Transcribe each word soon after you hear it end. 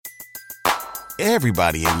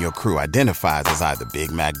Everybody in your crew identifies as either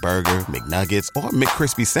Big Mac Burger, McNuggets, or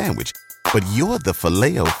McCrispy Sandwich. But you're the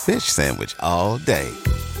Filet-O-Fish Sandwich all day.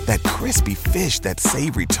 That crispy fish, that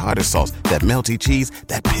savory tartar sauce, that melty cheese,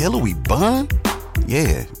 that pillowy bun.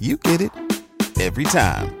 Yeah, you get it. Every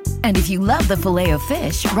time. And if you love the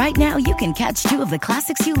Filet-O-Fish, right now you can catch two of the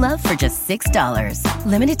classics you love for just $6.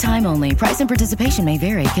 Limited time only. Price and participation may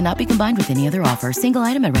vary. Cannot be combined with any other offer. Single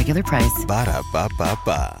item at regular price.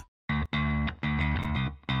 Ba-da-ba-ba-ba.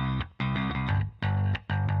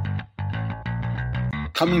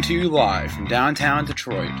 Coming to you live from downtown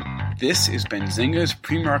Detroit, this is Benzinga's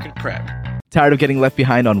Pre-Market Prep. Tired of getting left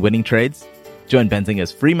behind on winning trades? Join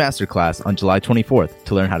Benzinga's free masterclass on July 24th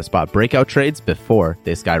to learn how to spot breakout trades before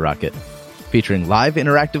they skyrocket. Featuring live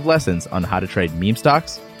interactive lessons on how to trade meme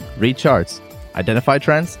stocks, read charts, identify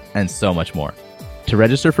trends, and so much more. To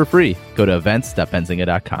register for free, go to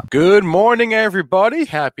events.benzinga.com. Good morning, everybody.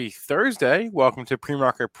 Happy Thursday. Welcome to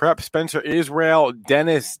Pre-Market Prep. Spencer Israel,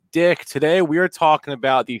 Dennis Dick. Today we are talking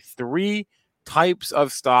about the three types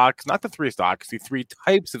of stocks, not the three stocks, the three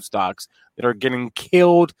types of stocks that are getting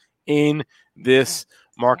killed in this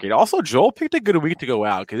market. Also, Joel picked a good week to go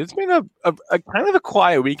out because it's been a kind of a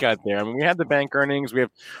quiet week out there. I mean, we had the bank earnings, we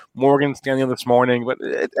have Morgan Stanley this morning, but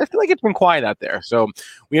I feel like it's been quiet out there. So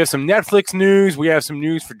we have some Netflix news. We have some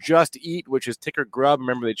news for Just Eat, which is ticker Grub.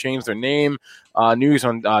 Remember, they changed their name. News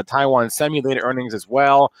on Taiwan Semi-later earnings as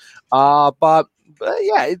well. But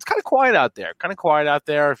yeah, it's kind of quiet out there.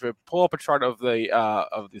 If you pull up a chart of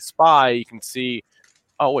the SPY, you can see.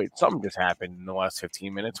 Oh wait, something just happened in the last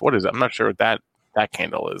 15 minutes. What is it? I'm not sure what that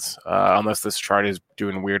candle is, unless this chart is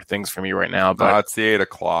doing weird things for me right now. But it's the 8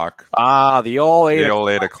 o'clock. The old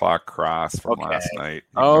 8 o'clock cross from last night.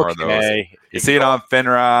 Ignore those. You see it on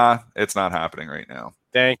FINRA. It's not happening right now.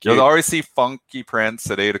 Thank you. You'll always see funky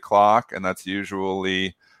prints at 8 o'clock, and that's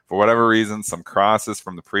usually, for whatever reason, some crosses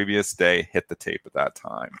from the previous day hit the tape at that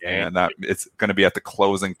time. And that it's going to be at the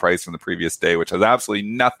closing price from the previous day, which has absolutely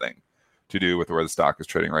nothing to do with where the stock is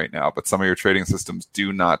trading right now. But some of your trading systems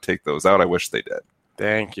do not take those out. I wish they did.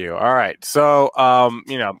 Thank you. All right. So,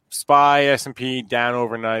 SPY, S&P down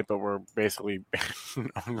overnight, but we're basically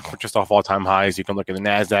just off all-time highs. You can look at the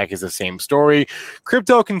NASDAQ, is the same story.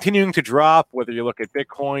 Crypto continuing to drop, whether you look at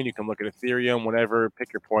Bitcoin, you can look at Ethereum, whatever,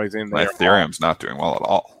 pick your poison. Ethereum's not doing well at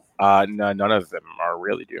all. No, none of them are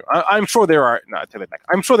really doing. I'm sure there are. Not to the neck.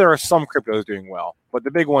 I'm sure there are some cryptos doing well, but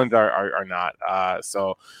the big ones are not.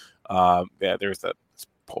 There's the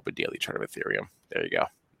Pulpit Daily chart of Ethereum. There you go.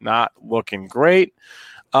 Not looking great.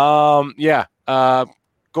 Gold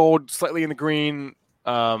slightly in the green,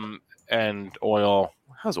 and oil.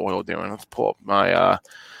 How's oil doing? Let's pull up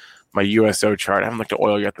my USO chart. I haven't looked at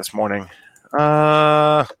oil yet this morning.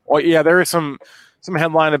 There is some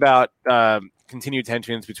headline about continued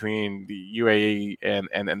tensions between the UAE and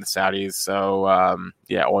the Saudis. So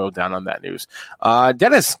oil down on that news.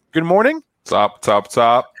 Dennis, good morning. Top.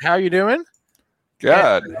 How are you doing?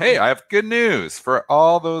 Good. Hey, I have good news for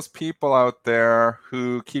all those people out there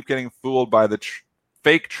who keep getting fooled by the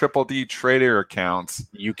fake Triple D trader accounts.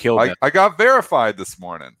 You killed it. I got verified this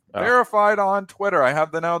morning. Verified on Twitter. I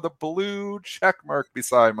have the blue check mark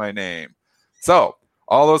beside my name. So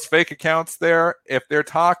all those fake accounts there, if they're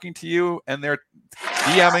talking to you and they're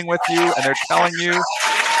DMing with you and they're telling you,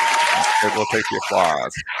 it will take the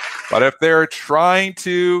applause. But if they're trying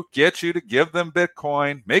to get you to give them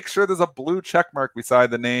Bitcoin, make sure there's a blue check mark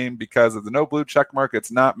beside the name, because if there's no blue check mark,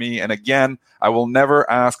 it's not me. And again, I will never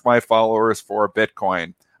ask my followers for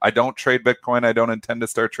Bitcoin. I don't trade Bitcoin. I don't intend to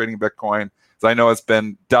start trading Bitcoin. So I know it's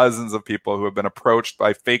been dozens of people who have been approached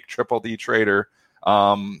by fake Triple D trader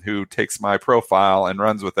who takes my profile and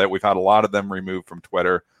runs with it. We've had a lot of them removed from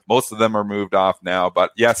Twitter. Most of them are moved off now.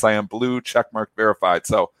 But yes, I am blue check mark verified.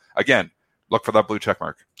 So again, look for that blue check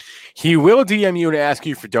mark. He will DM you and ask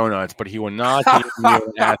you for donuts, but he will not DM you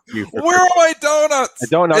and ask you for Where are my donuts? I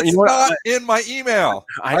don't know. It's not in my email.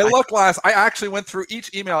 I actually went through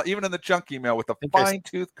each email, even in the junk email, with a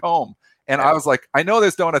fine-tooth comb. And I was like, I know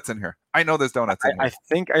there's donuts in here. I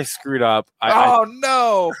think I screwed up.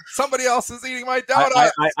 No. Somebody else is eating my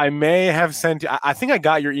donuts. I may have sent you. I think I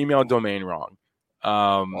got your email domain wrong.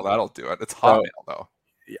 Well, that'll do it. It's Hotmail, though.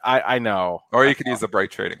 I know. Or you could use the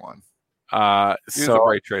Bright Trading one. Use the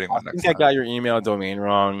Bright Trading one next time. I got your email domain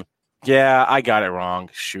wrong. Yeah, I got it wrong.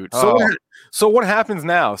 Shoot. So what happens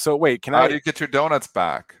now? So wait, how do you get your donuts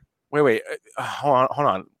back? Wait. Hold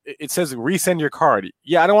on. It says resend your card.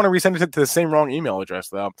 Yeah, I don't want to resend it to the same wrong email address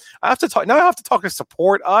though. I have to talk to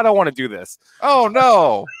support. I don't want to do this. Oh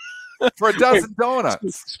no. For a dozen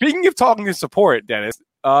donuts. Speaking of talking to support, Dennis,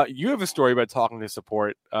 you have a story about talking to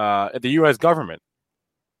support at the U.S. government.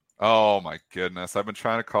 Oh my goodness. I've been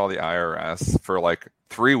trying to call the IRS for like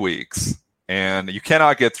 3 weeks and you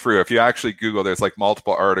cannot get through. If you actually Google, there's like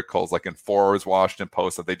multiple articles like in Forbes, Washington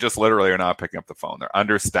Post that they just literally are not picking up the phone. They're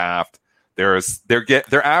understaffed.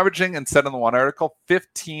 They're averaging, instead of the one article,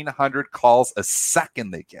 1,500 calls a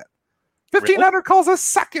second they get. 1,500 calls a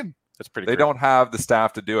second. That's pretty They crazy. don't have the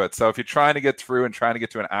staff to do it. So if you're trying to get through and trying to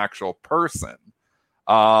get to an actual person,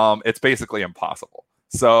 it's basically impossible.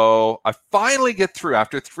 So I finally get through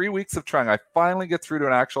after 3 weeks of trying. I finally get through to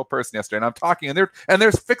an actual person yesterday, and I'm talking, and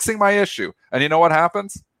they're fixing my issue. And you know what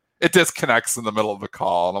happens? It disconnects in the middle of the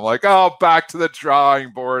call, and I'm like, oh, back to the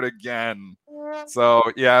drawing board again. So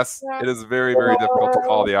yes, it is very, very difficult to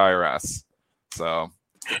call the IRS. So,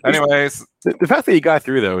 anyways, The fact that you got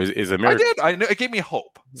through though is a miracle. I did. It gave me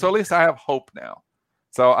hope. So at least I have hope now.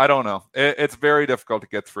 So I don't know. It's very difficult to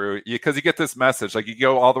get through because you get this message. Like you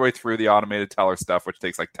go all the way through the automated teller stuff, which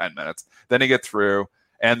takes like 10 minutes. Then you get through,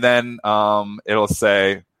 and then it'll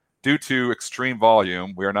say, due to extreme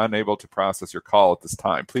volume, we are not able to process your call at this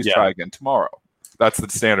time. Please try again tomorrow. That's the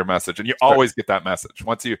standard message, and you always get that message.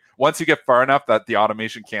 Once you get far enough that the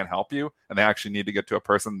automation can't help you, and they actually need to get to a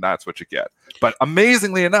person, that's what you get. But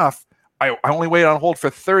amazingly enough, I only waited on hold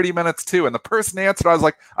for 30 minutes too. And the person answered, I was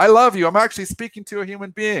like, I love you. I'm actually speaking to a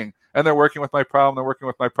human being. And they're working with my problem.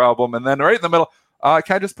 And then right in the middle, can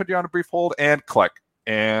I just put you on a brief hold? And click.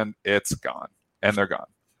 And it's gone. And they're gone.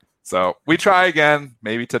 So we try again,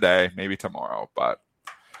 maybe today, maybe tomorrow. But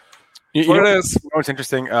You know, it is. You know what's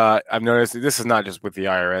interesting? I've noticed this is not just with the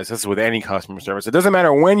IRS. This is with any customer service. It doesn't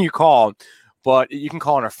matter when you call, but you can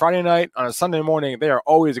call on a Friday night, on a Sunday morning. They are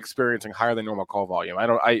always experiencing higher than normal call volume.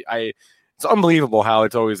 It's unbelievable how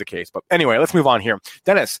it's always the case. But anyway, let's move on here.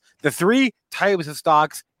 Dennis, the 3 types of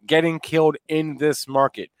stocks getting killed in this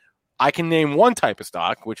market. I can name one type of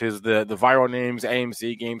stock, which is the viral names,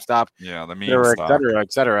 AMC, GameStop, Yeah, the meme stock.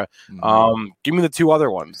 et cetera. Mhm. Give me the 2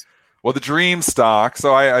 other ones. Well, the dream stock.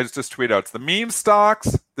 So I just tweet out, it's the meme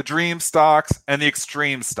stocks, the dream stocks, and the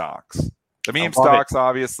extreme stocks. The meme stocks,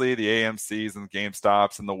 obviously, the AMCs and the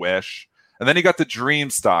GameStops and the Wish. And then you got the dream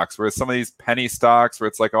stocks, where it's some of these penny stocks where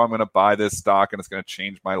it's like, oh, I'm going to buy this stock and it's going to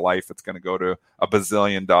change my life. It's going to go to $1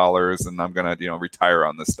 bazillion and I'm going to, retire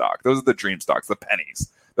on this stock. Those are the dream stocks, the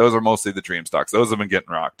pennies. Those are mostly the dream stocks. Those have been getting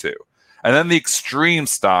rocked too. And then the extreme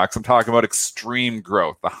stocks, I'm talking about extreme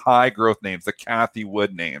growth, the high growth names, the Cathie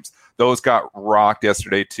Wood names. Those got rocked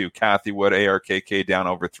yesterday too. Cathie Wood, ARKK down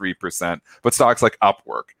over 3%. But stocks like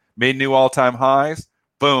Upwork made new all-time highs.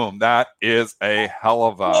 Boom. That is a hell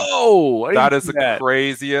of a... Whoa! That is the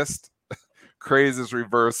craziest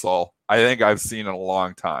reversal I think I've seen in a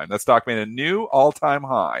long time. That stock made a new all-time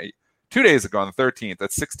high 2 days ago on the 13th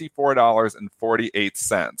at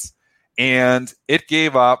 $64.48. And it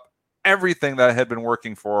gave up everything that it had been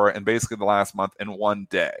working for in basically the last month in one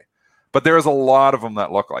day. But there's a lot of them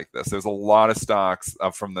that look like this. There's a lot of stocks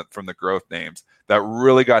from the growth names that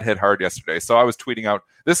really got hit hard yesterday. So I was tweeting out,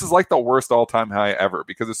 this is like the worst all-time high ever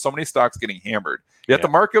because there's so many stocks getting hammered. Yet the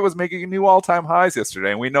market was making new all-time highs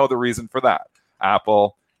yesterday, and we know the reason for that.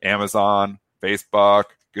 Apple, Amazon, Facebook,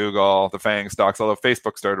 Google, the FANG stocks, although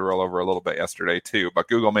Facebook started to roll over a little bit yesterday too. But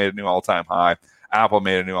Google made a new all-time high. Apple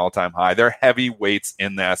made a new all-time high. They're heavyweights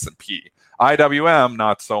in the S&P. IWM,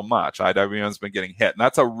 not so much. IWM's been getting hit, and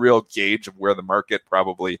that's a real gauge of where the market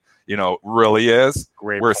probably, really is.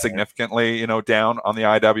 We're significantly, down on the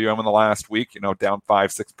IWM in the last week, down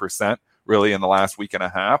 5-6% really in the last week and a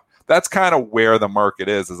half. That's kind of where the market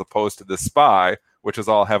is, as opposed to the SPY, which is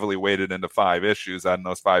all heavily weighted into 5 issues, and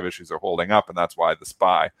those 5 issues are holding up, and that's why the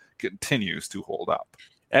SPY continues to hold up.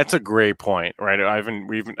 That's a great point, right? I've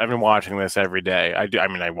been watching this every day. I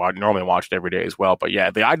normally watch it every day as well, but yeah,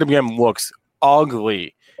 the IWM looks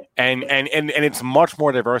ugly, and it's much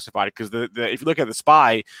more diversified because if you look at the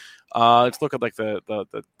SPY, let's look at like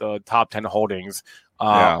the top 10 holdings,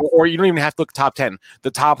 or you don't even have to look at top 10.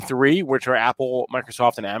 The top 3, which are Apple,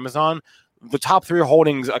 Microsoft, and Amazon, the top 3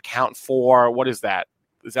 holdings account for what is that?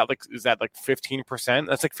 Is that like 15%?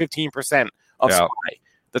 That's like 15% of SPY.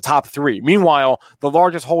 The top 3. Meanwhile, the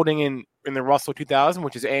largest holding in the Russell 2000,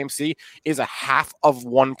 which is AMC, is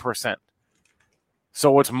 0.5%.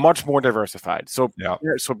 So it's much more diversified. So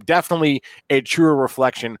definitely a truer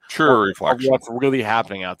reflection of what's really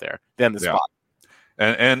happening out there than the SPY.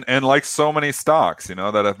 And like so many stocks, that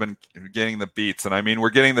have been getting the beats. And I mean,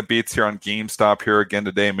 we're getting the beats here on GameStop here again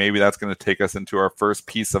today. Maybe that's going to take us into our first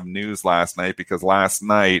piece of news last night, because last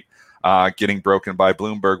night getting broken by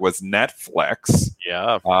Bloomberg was Netflix.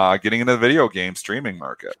 Yeah. Getting into the video game streaming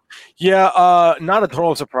market. Yeah, not a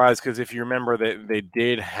total surprise because if you remember that they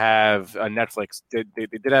did have Netflix, they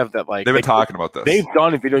did have that like they've been talking about this. They've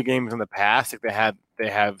done video games in the past. Like they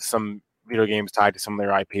have some video games tied to some of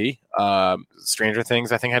their IP. Stranger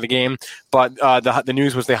Things, I think, had a game, but the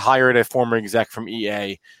news was they hired a former exec from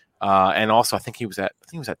EA, and also I think he was at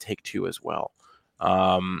Take-Two as well.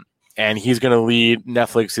 And he's going to lead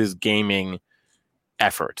Netflix's gaming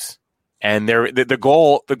efforts. And the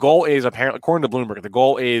goal is apparently, according to Bloomberg, the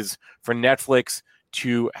goal is for Netflix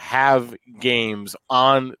to have games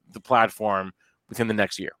on the platform within the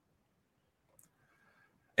next year.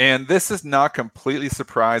 And this is not completely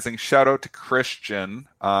surprising. Shout out to Christian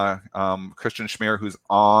Schmier, who's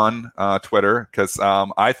on Twitter, because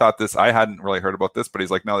I hadn't really heard about this, but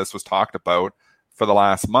he's like, no, this was talked about for the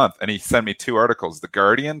last month. And he sent me 2 articles. The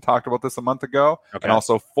Guardian talked about this a month ago, and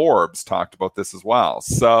also Forbes talked about this as well.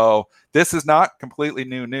 So this is not completely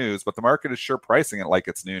new news, but the market is sure pricing it like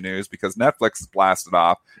it's new news because Netflix is blasted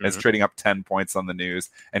off and is trading up 10 points on the news.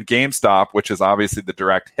 And GameStop, which is obviously the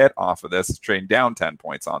direct hit off of this, is trading down 10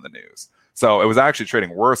 points on the news. So it was actually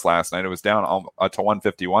trading worse last night. It was down to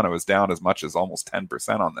 151. It was down as much as almost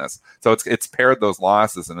 10% on this. So it's paired those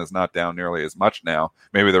losses and is not down nearly as much now.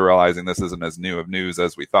 Maybe they're realizing this isn't as new of news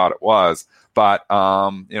as we thought it was. But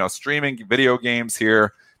streaming video games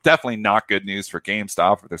here, definitely not good news for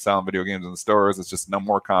GameStop. If they're selling video games in the stores, it's just no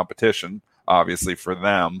more competition, obviously, for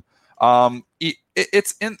them. I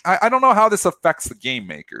don't know how this affects the game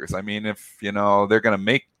makers. I mean, if they're going to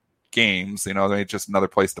make games, they're just another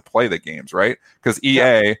place to play the games, right? Because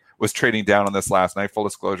EA was trading down on this last night. Full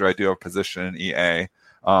disclosure, I do have a position in EA,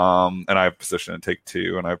 and I have a position in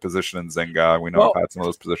Take-Two, and I have a position in Zynga. We know I've had some of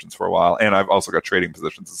those positions for a while, and I've also got trading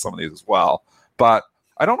positions in some of these as well. But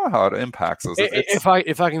I don't know how it impacts those. If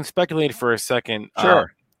I can speculate for a second,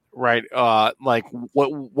 sure. Right, like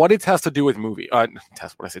what did Tesla do with movie?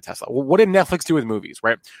 Tesla. What did Netflix do with movies?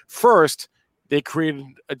 Right, first they created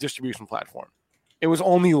a distribution platform. It was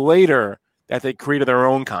only later that they created their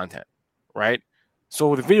own content, right? So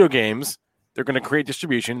with video games, they're going to create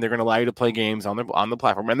distribution. They're going to allow you to play games on the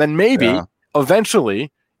platform, and then maybe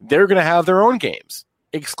eventually they're going to have their own games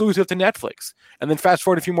exclusive to Netflix. And then fast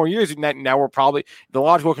forward a few more years, now we're probably the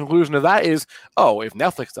logical conclusion of that is, if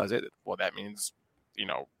Netflix does it, well, that means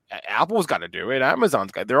Apple's got to do it.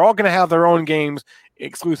 Amazon's got. They're all going to have their own games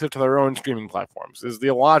exclusive to their own streaming platforms. Is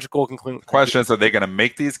the logical conclusion? Question is, are they going to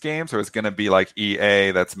make these games, or is it going to be like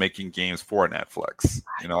EA that's making games for Netflix?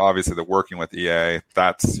 Obviously they're working with EA.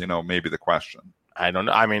 That's maybe the question. I don't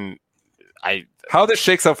know. I mean, how this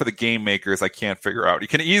shakes out for the game makers, I can't figure out. You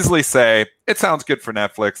can easily say it sounds good for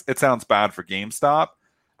Netflix. It sounds bad for GameStop.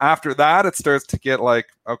 After that, it starts to get like,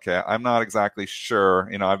 okay, I'm not exactly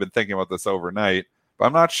sure. I've been thinking about this overnight. But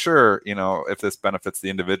I'm not sure, if this benefits the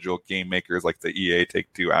individual game makers like the EA,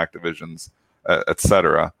 Take-Two, Activisions,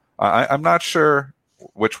 etc. I'm not sure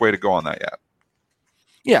which way to go on that yet.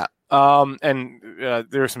 Yeah, and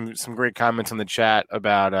there are some great comments in the chat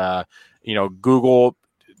about Google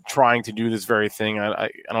trying to do this very thing. I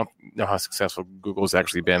don't know how successful Google's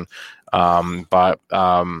actually been, but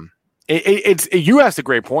you asked a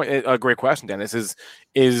great question, Dennis.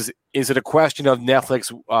 Is it a question of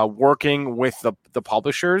Netflix working with the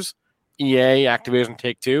publishers, EA, Activision,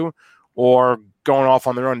 Take-Two, or going off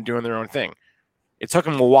on their own and doing their own thing? It took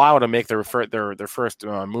them a while to make their first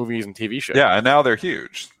movies and TV shows. Yeah, and now they're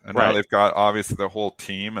huge. And now they've got obviously their whole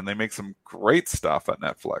team, and they make some great stuff at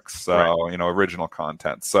Netflix. So original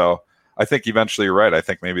content. So I think eventually you're right. I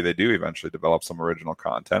think maybe they do eventually develop some original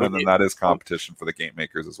content, and then that is competition for the game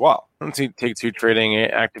makers as well. I don't see Take-Two trading,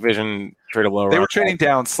 Activision traded lower. They were trading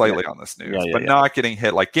down slightly on this news, but not getting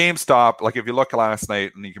hit. Like GameStop, like if you look at last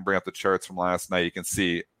night, and you can bring up the charts from last night, you can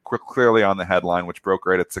see clearly on the headline, which broke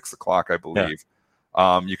right at 6 o'clock, I believe.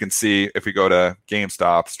 You can see if we go to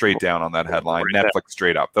GameStop, straight down on that headline, Netflix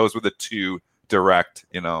straight up. Those were the two direct,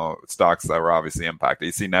 stocks that were obviously impacted.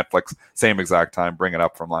 You see Netflix, same exact time, bring it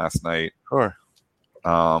up from last night. Sure.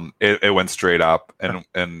 It went straight up,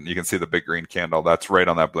 and you can see the big green candle. That's right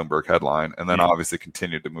on that Bloomberg headline, and then obviously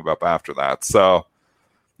continued to move up after that. So,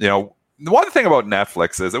 the one thing about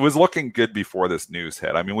Netflix is it was looking good before this news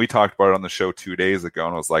hit. I mean, we talked about it on the show 2 days ago,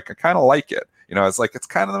 and I was like, I kind of like it. It's like it's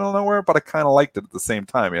kind of in the middle of nowhere, but I kind of liked it at the same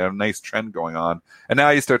time. You have a nice trend going on. And now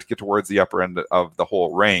you start to get towards the upper end of the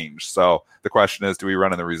whole range. So the question is, do we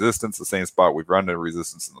run in the resistance, the same spot we've run in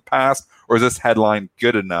resistance in the past, or is this headline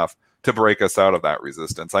good enough to break us out of that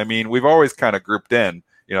resistance? I mean, we've always kind of grouped in,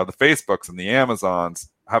 the Facebooks and the Amazons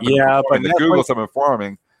have been performing, the Googles have been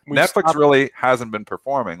performing. Netflix really hasn't been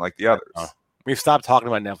performing like the others. we've stopped talking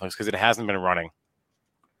about Netflix because it hasn't been running.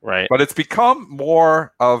 Right. But it's become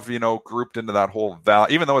more of, grouped into that whole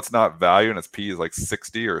value, even though it's not value and its P is like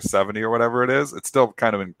 60 or 70 or whatever it is, it's still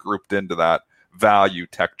kind of been grouped into that value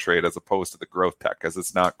tech trade as opposed to the growth tech, because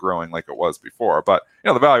it's not growing like it was before. But,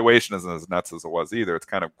 the valuation isn't as nuts as it was either. It's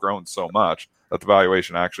kind of grown so much that the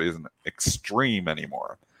valuation actually isn't extreme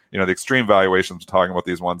anymore. The extreme valuations, we're talking about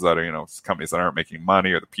these ones that are, companies that aren't making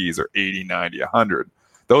money, or the Ps are 80, 90, 100.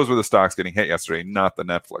 Those were the stocks getting hit yesterday, not the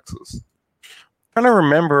Netflixes. I'm trying to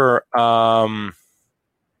remember. Oh,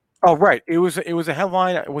 right. It was a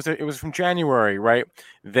headline. It was from January, right?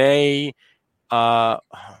 They had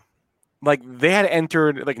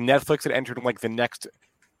entered, like Netflix had entered like the next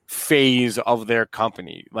phase of their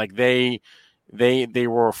company. Like they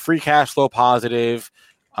were free cash flow positive,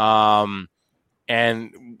 and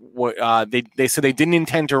they said they didn't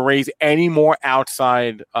intend to raise any more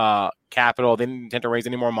outside capital. They didn't intend to raise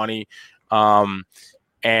any more money.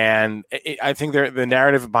 And I think the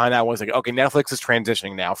narrative behind that was like, okay, Netflix is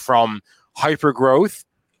transitioning now from hyper growth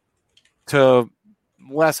to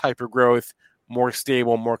less hyper growth, more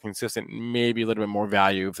stable, more consistent, maybe a little bit more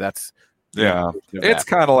value. If that's it's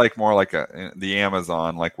kind of like more like the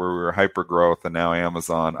Amazon, like where we were hyper growth, and now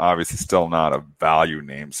Amazon, obviously still not a value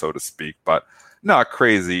name, so to speak, but not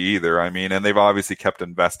crazy either. I mean, and they've obviously kept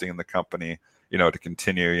investing in the company, to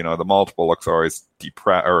continue. The multiple looks always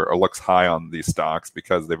depressed or looks high on these stocks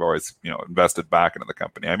because they've always, invested back into the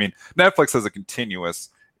company. I mean, Netflix has a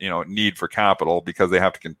continuous, need for capital because they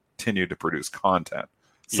have to continue to produce content.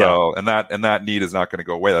 So, and that need is not going to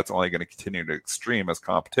go away. That's only going to continue to extreme as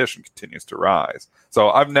competition continues to rise. So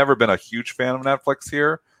I've never been a huge fan of Netflix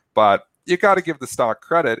here, but you got to give the stock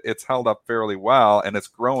credit. It's held up fairly well, and it's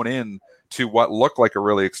grown in to what looked like a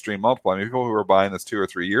really extreme multiple. I mean, people who were buying this 2 or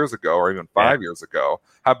 3 years ago, or even 5 years ago,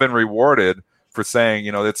 have been rewarded for saying,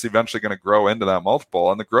 it's eventually going to grow into that multiple.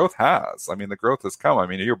 And the growth has. I mean, the growth has come. I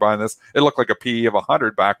mean, you're buying this, it looked like a PE of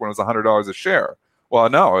 100 back when it was $100 a share. Well,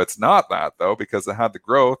 no, it's not that, though, because it had the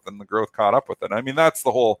growth, and the growth caught up with it. I mean, that's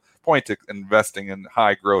the whole point to investing in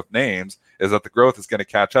high growth names, is that the growth is going to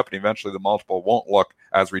catch up, and eventually the multiple won't look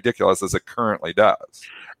as ridiculous as it currently does.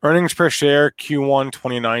 Earnings per share Q1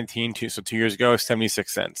 2019, so 2 years ago,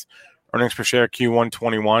 76 cents. Earnings per share Q1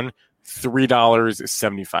 21,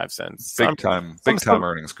 $3.75. Big time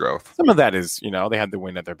earnings growth. Some of that is, they had the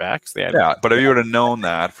wind at their backs. But if you would have known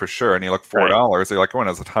that for sure, and you look $4, you're like, when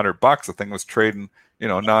it was $100, the thing was trading,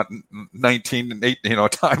 not 19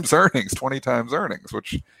 times earnings, 20 times earnings,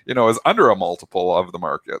 which is under a multiple of the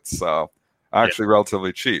market. So actually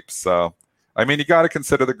relatively cheap. So I mean, you got to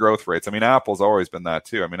consider the growth rates. I mean, Apple's always been that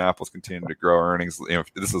too. I mean, Apple's continuing to grow earnings.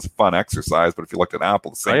 This is a fun exercise, but if you looked at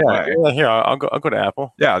Apple the same way. Yeah, here, I'll go to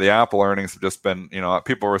Apple. Yeah, the Apple earnings have just been,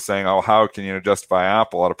 people were saying, oh, how can you justify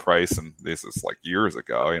Apple at a price? And this is like years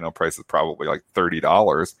ago, price is probably like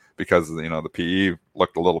 $30 because, the PE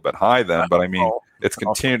looked a little bit high then. But I mean, it's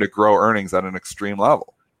continued to grow earnings at an extreme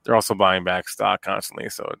level. They're also buying back stock constantly.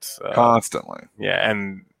 So it's constantly. Yeah.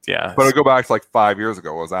 And yeah. But I go back to like 5 years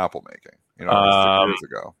ago, what was Apple making? 6 years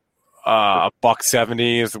ago.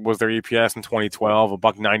 $1.70 was their EPS in 2012.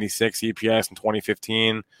 $1.96 EPS in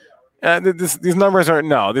 2015. These numbers are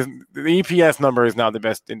the EPS number is not the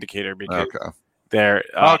best indicator because they're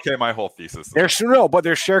my whole thesis. But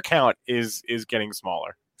their share count is getting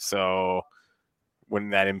smaller. So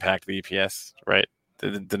wouldn't that impact the EPS, right?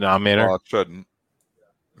 The denominator. Well, it shouldn't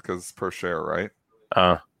because it's per share, right?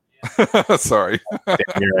 Sorry.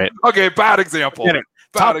 You're right. Okay, bad example.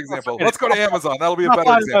 Bad example. Let's go to Amazon. That'll be a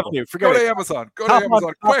better example. Go to Amazon. Go to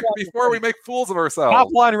Amazon quick before we make fools of ourselves. Top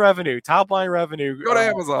line revenue. Go to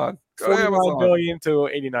Amazon. Go to Amazon. $49 billion to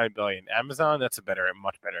 $89 billion. Amazon. That's a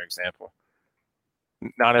much better example.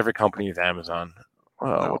 Not every company is Amazon.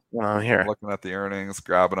 What's going on here? I'm looking at the earnings,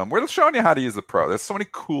 grabbing them. We're just showing you how to use the Pro. There's so many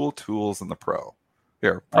cool tools in the Pro.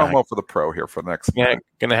 Here, promo for the Pro here for the next minute.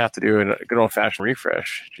 Gonna have to do a good old fashioned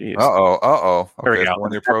refresh. Jeez. Okay, so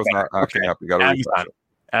when your Pro's not acting up, you got to refresh it.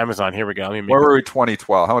 Amazon, here we go. Where were we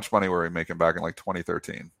 2012? How much money were we making back in like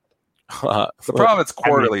 2013? The problem it's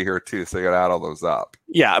quarterly here too, so you got to add all those up.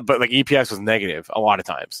 Yeah, but like EPS was negative a lot of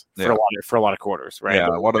times for a lot of quarters, right?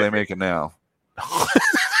 Yeah, what are they making now?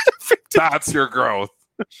 That's your growth.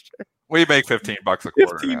 We make $15 a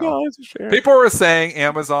quarter now. $15 a share. People were saying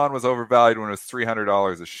Amazon was overvalued when it was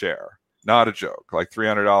 $300 a share. Not a joke. Like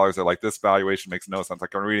 $300, they're like, this valuation makes no sense.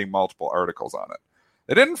 Like I'm reading multiple articles on it.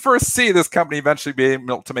 They didn't foresee this company eventually being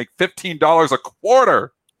able to make $15 a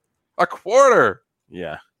quarter. A quarter.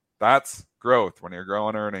 Yeah. That's growth when you're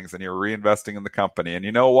growing earnings and you're reinvesting in the company. And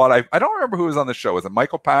you know what? I don't remember who was on the show. Was it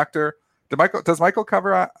Michael Pachter? Does Michael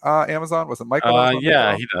cover Amazon? Was it Michael?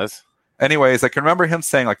 Yeah, he does. Anyways, I can remember him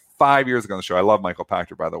saying like 5 years ago on the show. I love Michael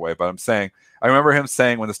Pachter, by the way, but I remember him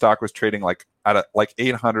saying when the stock was trading like at like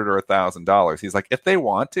 $800 or $1,000, he's like, if they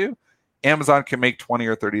want to, Amazon can make $20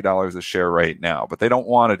 or $30 a share right now, but they don't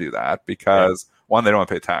want to do that because one, they don't want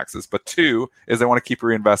to pay taxes, but two is they want to keep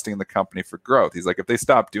reinvesting in the company for growth. He's like, if they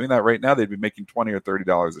stopped doing that right now, they'd be making $20 or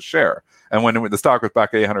 $30 a share. And when the stock was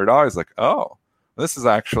back at $800, like, oh, this is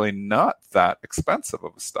actually not that expensive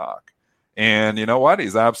of a stock. And you know what?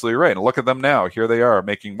 He's absolutely right. And look at them now. Here they are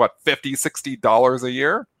making what, $50, $60 a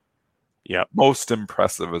year? Yep. Most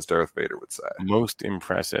impressive, as Darth Vader would say. Most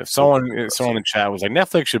impressive. Someone in the chat was like,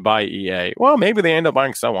 Netflix should buy EA. Well, maybe they end up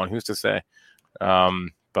buying someone. Who's to say?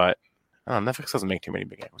 But Netflix doesn't make too many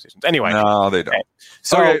big acquisitions. Anyway. No, they don't. Okay.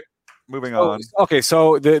 So, okay, moving on. Okay,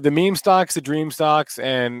 so the meme stocks, the dream stocks,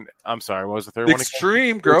 and I'm sorry, what was the third one?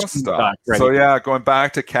 Extreme growth stock. So, yeah, going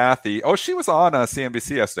back to Kathy. Oh, she was on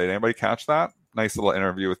CNBC yesterday. Did anybody catch that? Nice little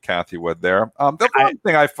interview with Kathy Wood there. The one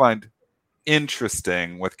thing I find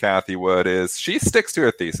interesting with Kathy Wood is she sticks to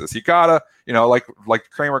her thesis. You gotta, like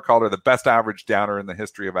Kramer called her the best average downer in the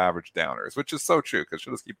history of average downers, which is so true because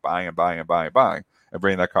she'll just keep buying and buying and buying and buying and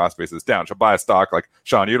bringing that cost basis down. She'll buy a stock like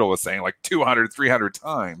Sean Udall was saying, like 200, 300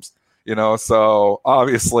 times, so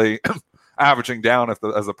obviously averaging down as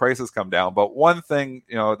the prices come down. But one thing,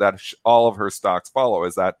 that all of her stocks follow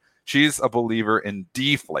is that she's a believer in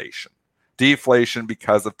deflation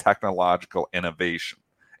because of technological innovation.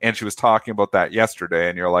 And she was talking about that yesterday.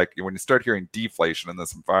 And you're like, when you start hearing deflation in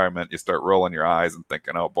this environment, you start rolling your eyes and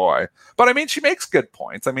thinking, oh boy. But I mean, she makes good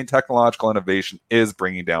points. I mean, technological innovation is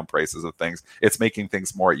bringing down prices of things. It's making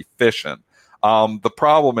things more efficient. The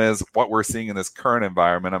problem is what we're seeing in this current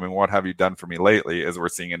environment. I mean, what have you done for me lately is we're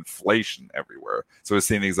seeing inflation everywhere. So we're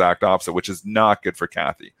seeing the exact opposite, which is not good for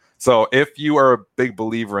Kathy. So if you are a big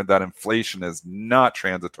believer in that inflation is not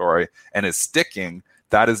transitory and is sticking,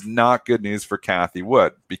 that is not good news for Kathy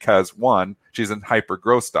Wood because, one, she's in hyper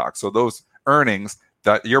growth stock. So those earnings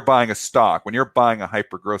that you're buying a stock, when you're buying a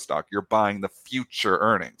hyper growth stock, you're buying the future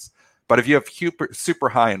earnings. But if you have super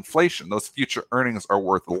high inflation, those future earnings are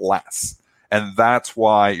worth less. And that's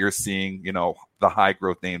why you're seeing, the high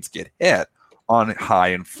growth names get hit on high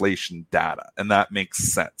inflation data. And that makes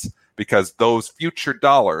sense, because those future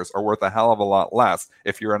dollars are worth a hell of a lot less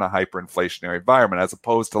if you're in a hyperinflationary environment, as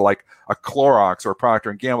opposed to like a Clorox or a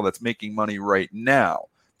Procter & Gamble that's making money right now.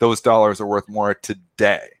 Those dollars are worth more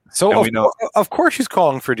today. So of course she's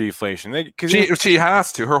calling for deflation. She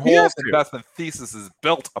has to. Her whole investment thesis is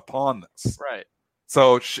built upon this. Right.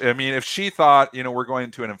 So, if she thought, we're going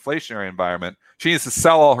into an inflationary environment, she needs to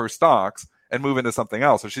sell all her stocks and move into something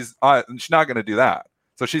else. So she's not going to do that.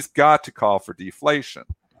 So she's got to call for deflation.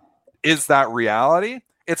 Is that reality?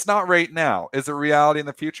 It's not right now. Is it reality in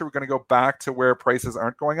the future? We're going to go back to where prices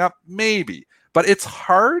aren't going up? Maybe. But it's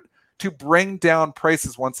hard to bring down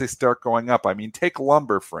prices once they start going up. I mean, take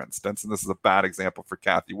lumber, for instance, and this is a bad example for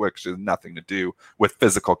Kathy Wood because it has nothing to do with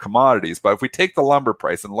physical commodities. But if we take the lumber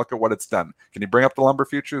price and look at what it's done, can you bring up the lumber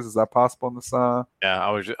futures? Is that possible in this? Yeah, I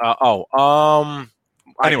was just,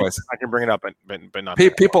 anyways, I can bring it up, but not.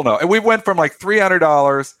 People know. And we went from like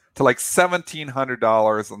 $300 to like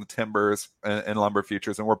 $1,700 on the timbers and lumber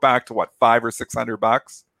futures, and we're back to what, $500 or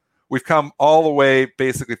 $600? We've come all the way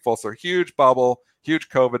basically full circle. Huge bubble, huge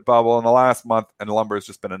COVID bubble in the last month, and lumber has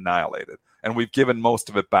just been annihilated, and we've given most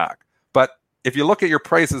of it back. But if you look at your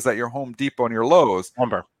prices at your Home Depot and your Lowe's,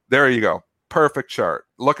 lumber, there you go. Perfect chart.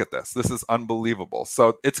 Look at this. This is unbelievable.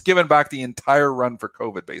 So it's given back the entire run for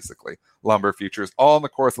COVID, basically, lumber futures, all in the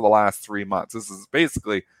course of the last 3 months. This is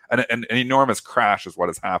basically an enormous crash is what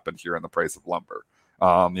has happened here in the price of lumber.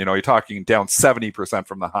 You're talking down 70%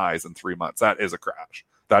 from the highs in 3 months. That is a crash.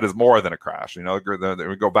 That is more than a crash. We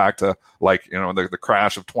go back to the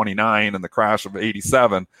crash of 29 and the crash of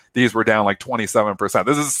 87. These were down like 27%.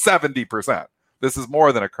 This is 70%. This is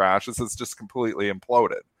more than a crash. This is just completely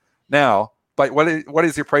imploded. Now, but what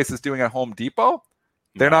is your prices doing at Home Depot?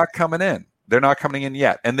 They're not coming in. They're not coming in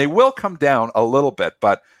yet. And they will come down a little bit.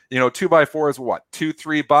 But, 2x4 is what?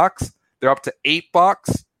 $2-3? They're up to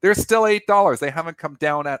 $8. They're still $8. They haven't come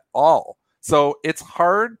down at all. So it's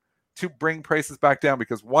hard to bring prices back down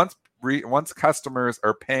because once customers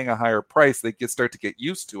are paying a higher price, they start to get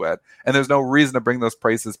used to it, and there's no reason to bring those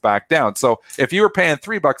prices back down. So if you were paying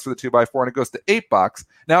 $3 for the 2x4 and it goes to $8,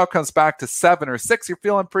 now it comes back to $7 or $6, you're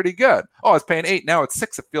feeling pretty good. Oh, I was paying $8, now it's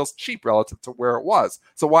 $6. It feels cheap relative to where it was.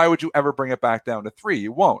 So why would you ever bring it back down to $3?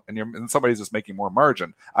 You won't, and somebody's just making more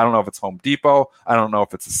margin. I don't know if it's Home Depot. I don't know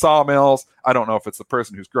if it's the sawmills. I don't know if it's the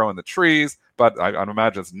person who's growing the trees, but I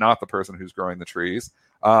imagine it's not the person who's growing the trees.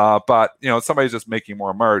 But somebody's just making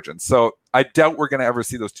more margin. So I doubt we're going to ever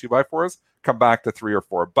see those 2x4s come back to $3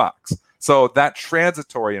 or $4. So that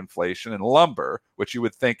transitory inflation in lumber, which you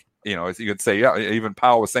would think, as you could say, yeah, even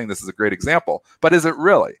Powell was saying this is a great example, but is it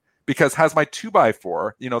really? Because has my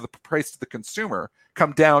 2x4, the price to the consumer,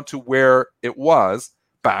 come down to where it was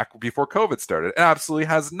back before COVID started? It absolutely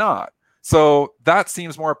has not. So that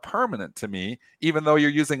seems more permanent to me, even though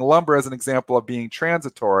you're using lumber as an example of being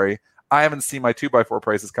transitory. I haven't seen my 2x4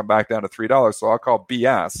 prices come back down to $3, so I'll call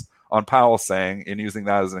BS on Powell saying and using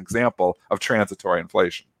that as an example of transitory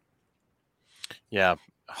inflation. Yeah.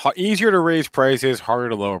 Easier to raise prices, harder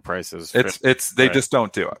to lower prices. They just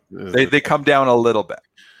don't do it. They come down a little bit,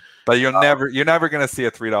 but you're never going to see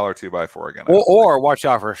a $3 2x4 again. Or watch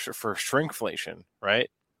out for shrinkflation, right?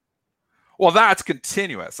 Well, that's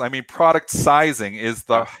continuous. I mean, product sizing is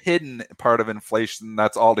the hidden part of inflation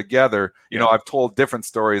that's all together. I've told different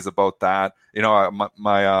stories about that.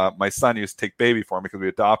 My son used to take baby formula because we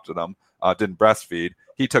adopted him, didn't breastfeed.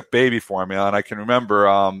 He took baby formula, and I can remember,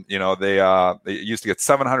 they used to get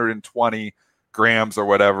 720 grams or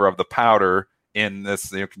whatever of the powder in this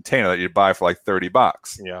container that you'd buy for like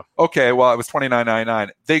 $30. Yeah. Okay, well, it was $29.99.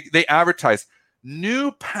 They advertised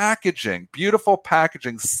new packaging, beautiful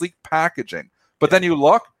packaging, sleek packaging. But then you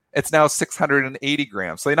look, it's now 680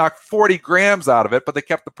 grams. So they knocked 40 grams out of it, but they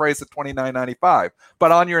kept the price at $29.95.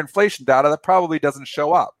 But on your inflation data, that probably doesn't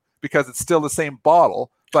show up because it's still the same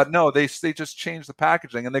bottle. But no, they just changed the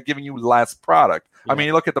packaging and they're giving you less product. Yeah. I mean,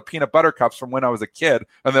 you look at the peanut butter cups from when I was a kid,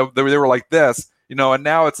 and they were like this, and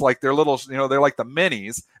now it's like they're little, they're like the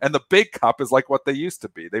minis, and the big cup is like what they used to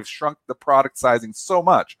be. They've shrunk the product sizing so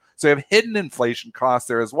much. So you have hidden inflation costs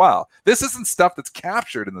there as well. This isn't stuff that's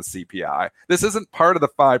captured in the CPI. This isn't part of the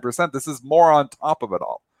 5%. This is more on top of it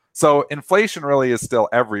all. So inflation really is still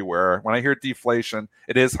everywhere. When I hear deflation,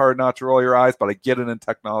 it is hard not to roll your eyes, but I get it in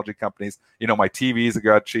technology companies. My TVs have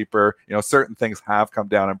got cheaper. Certain things have come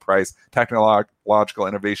down in price. Technological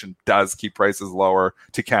innovation does keep prices lower,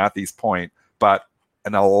 to Kathy's point. But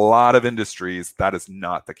in a lot of industries, that is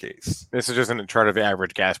not the case. This is just a chart of the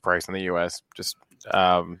average gas price in the U.S. Just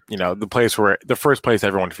the first place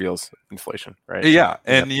everyone feels inflation, right? Yeah,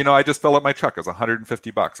 and I just fill up my truck. It's $150,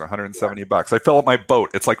 $170. I fill up my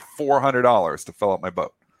boat. It's like $400 to fill up my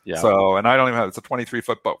boat. Yeah. So, and I don't even have. It's a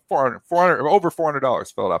 23-foot boat. $400 over $400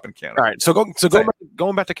 to fill it up in Canada. All right. So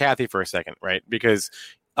going back to Kathy for a second, right? Because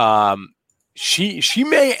she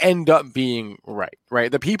may end up being right.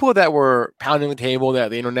 The people that were pounding the table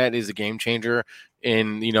that the internet is a game changer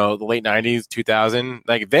in the late 90s, 2000,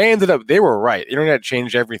 like they were right. The internet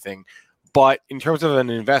changed everything. But in terms of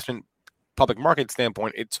an investment public market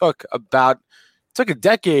standpoint, it took a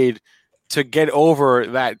decade to get over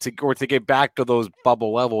that, to get back to those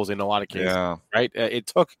bubble levels in a lot of cases. Yeah. Right? It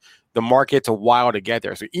took the markets a while to get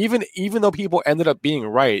there. So even though people ended up being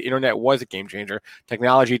right, internet was a game changer.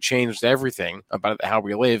 Technology changed everything about how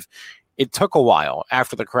we live. It took a while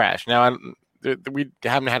after the crash. Now, we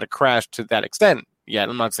haven't had a crash to that extent yet.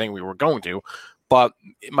 I'm not saying we were going to, but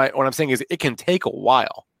what I'm saying is it can take a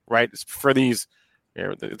while, right? For these,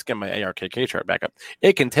 let's get my ARKK chart back up.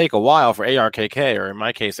 It can take a while for ARKK, or in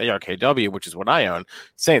my case, ARKW, which is what I own.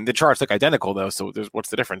 Saying the charts look identical though, so what's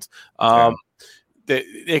the difference?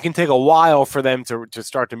 It can take a while for them to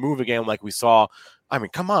start to move again, like we saw. I mean,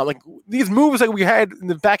 come on, like these moves like we had in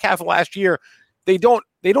the back half of last year, they don't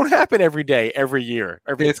happen every day, every year.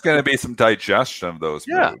 It's going to be some digestion of those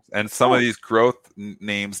moves. And some of these growth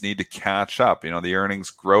names need to catch up. The earnings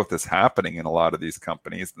growth is happening in a lot of these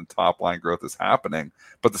companies. The top line growth is happening,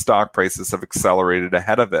 but the stock prices have accelerated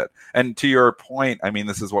ahead of it. And to your point, I mean,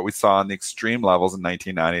 this is what we saw on the extreme levels in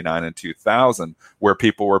 1999 and 2000, where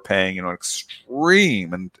people were paying,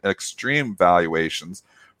 extreme valuations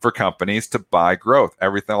for companies to buy growth.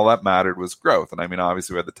 Everything, all that mattered was growth. And I mean,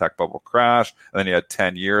 obviously we had the tech bubble crash, and then you had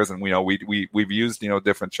 10 years, and we've used,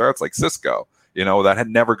 different charts like Cisco, that had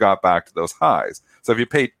never got back to those highs. So if you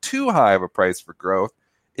pay too high of a price for growth,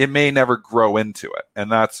 it may never grow into it.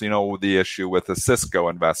 And that's, the issue with a Cisco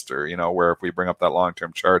investor, where if we bring up that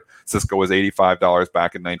long-term chart, Cisco was $85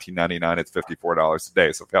 back in 1999. It's $54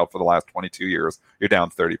 today. So if you held for the last 22 years, you're down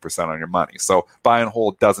 30% on your money. So buy and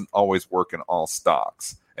hold doesn't always work in all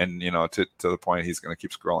stocks. And, to the point, he's going to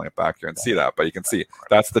keep scrolling it back here and see that. But you can see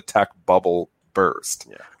that's the tech bubble burst.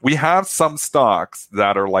 Yeah. We have some stocks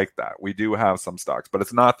that are like that. We do have some stocks, but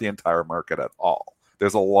it's not the entire market at all.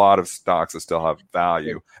 There's a lot of stocks that still have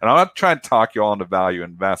value. And I'm not trying to talk you all into value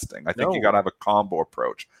investing. I think you got to have a combo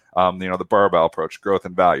approach, the barbell approach, growth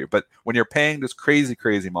and value. But when you're paying this crazy,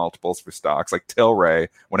 crazy multiples for stocks like Tilray,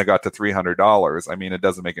 when it got to $300, I mean, it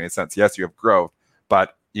doesn't make any sense. Yes, you have growth,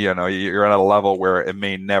 but you're at a level where it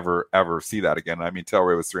may never, ever see that again. I mean,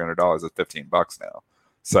 Tilray was $300 at $15 now.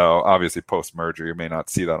 So obviously post-merger, you may not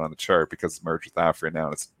see that on the chart because it's merged with Aphria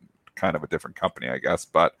now. It's kind of a different company, I guess.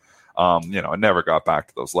 But, it never got back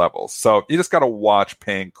to those levels. So you just got to watch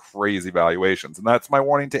paying crazy valuations. And that's my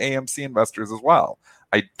warning to AMC investors as well.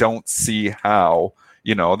 I don't see how,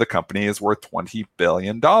 the company is worth $20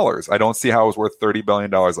 billion. I don't see how it was worth $30 billion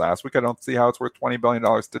last week. I don't see how it's worth $20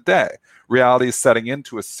 billion today. Reality is setting in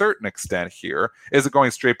to a certain extent here. Is it going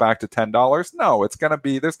straight back to $10? No, there's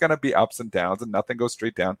going to be ups and downs, and nothing goes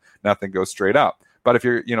straight down, nothing goes straight up. But if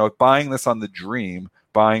you're, buying this on the dream,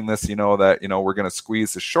 buying this, that, we're going to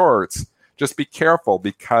squeeze the shorts, just be careful,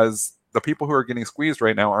 because the people who are getting squeezed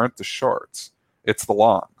right now aren't the shorts. It's the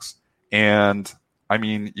longs. And I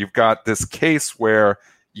mean, you've got this case where,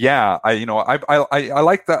 I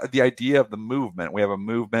like the idea of the movement. We have a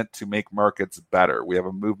movement to make markets better. We have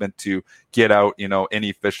a movement to get out,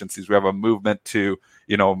 inefficiencies. We have a movement to,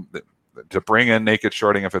 to bring in naked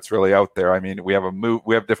shorting if it's really out there. I mean, we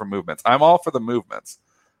have different movements. I'm all for the movements,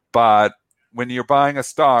 but when you're buying a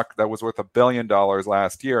stock that was worth $1 billion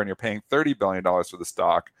last year and you're paying $30 billion for the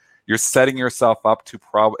stock, you're setting yourself up to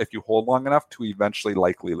if you hold long enough, to eventually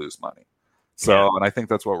likely lose money. So, and I think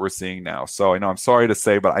that's what we're seeing now. So, I'm sorry to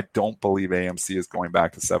say, but I don't believe AMC is going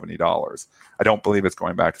back to $70. I don't believe it's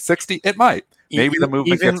going back to $60. It might. Maybe the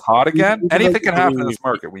movement gets hot again. Anything can happen in this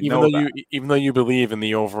market. We know that. Even though you believe in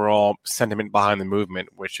the overall sentiment behind the movement,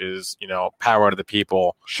 which is, power to the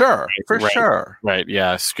people. Sure, for right, sure. Right,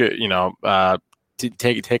 yeah. To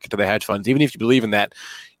take it to the hedge funds. Even if you believe in that,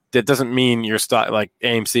 that doesn't mean your stock, like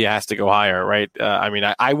AMC, has to go higher, right?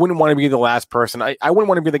 I wouldn't want to be the last person. I wouldn't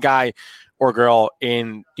want to be the guy or girl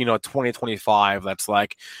in 2025 that's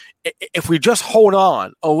like, if we just hold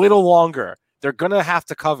on a little longer, they're gonna have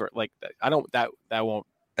to cover. Like, that won't.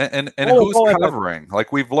 And who's covering?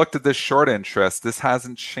 Like, we've looked at this short interest. This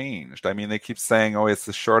hasn't changed. I mean, they keep saying, oh, it's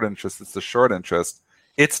the short interest. It's the short interest.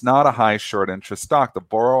 It's not a high short interest stock. The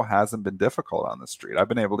borrow hasn't been difficult on the street. I've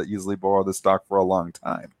been able to easily borrow this stock for a long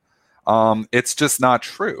time. It's just not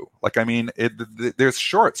true. Like, I mean, there's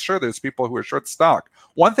shorts. Sure, there's people who are short stock.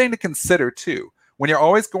 One thing to consider too, when you're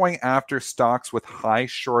always going after stocks with high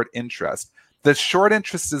short interest, the short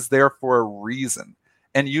interest is there for a reason.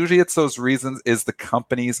 And usually it's those reasons is the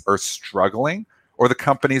companies are struggling, or the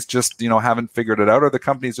companies just, haven't figured it out, or the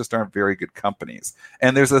companies just aren't very good companies.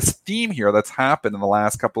 And there's a theme here that's happened in the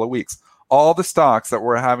last couple of weeks. All the stocks that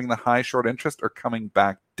were having the high short interest are coming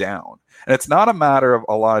back down. And it's not a matter of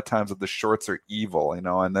a lot of times that the shorts are evil,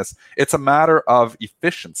 and it's a matter of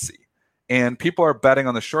efficiency. And people are betting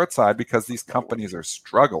on the short side because these companies are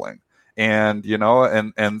struggling. And,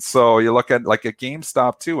 and so you look at like a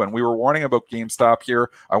GameStop too. And we were warning about GameStop here.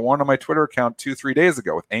 I warned on my Twitter account 2-3 days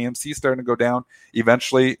ago with AMC starting to go down.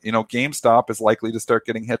 Eventually, GameStop is likely to start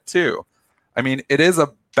getting hit too. I mean, it is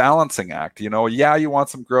a balancing act. You want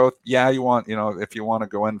some growth. Yeah, you want, if you want to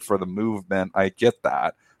go in for the movement, I get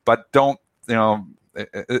that. But don't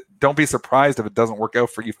be surprised if it doesn't work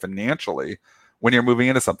out for you financially when you're moving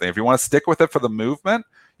into something. If you want to stick with it for the movement,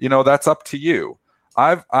 that's up to you.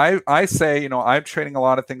 I say, I'm trading a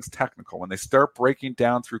lot of things technical. When they start breaking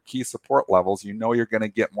down through key support levels, you're going to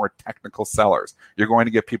get more technical sellers. You're going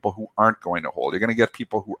to get people who aren't going to hold. You're going to get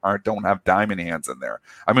people who don't have diamond hands in there.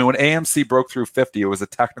 I mean, when AMC broke through 50, it was a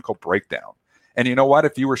technical breakdown. And you know what?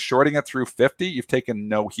 If you were shorting it through 50, you've taken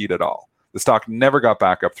no heat at all. The stock never got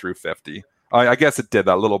back up through 50. I guess it did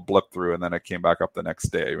that little blip through, and then it came back up the next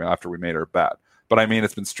day after we made our bet. But I mean,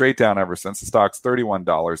 it's been straight down ever since. The stock's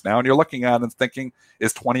 $31 now, and you're looking at it and thinking,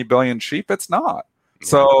 is 20 billion cheap? It's not. Yeah.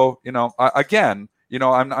 So,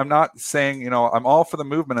 I'm not saying, I'm all for the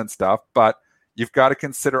movement and stuff, but you've got to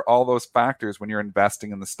consider all those factors when you're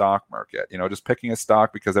investing in the stock market. Just picking a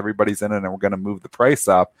stock because everybody's in it and we're going to move the price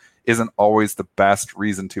up isn't always the best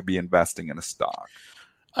reason to be investing in a stock.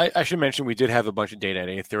 I should mention we did have a bunch of data at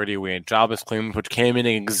 8:30. We had jobless claims, which came in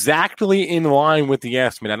exactly in line with the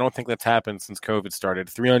estimate. I don't think that's happened since COVID started.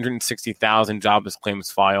 360,000 jobless claims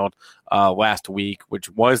filed last week, which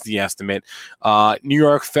was the estimate. New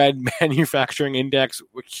York Fed Manufacturing Index,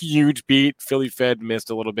 huge beat. Philly Fed missed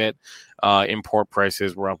a little bit. Import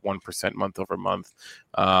prices were up 1% month over month.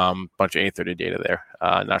 Bunch of 8:30 data there.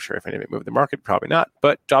 Not sure if any of it moved the market. Probably not.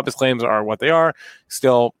 But jobless claims are what they are.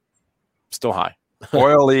 Still high.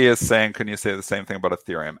 Oil E is saying, can you say the same thing about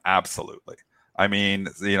Ethereum? Absolutely. I mean,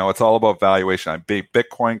 it's all about valuation.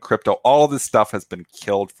 Bitcoin, crypto, all of this stuff has been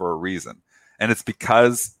killed for a reason. And it's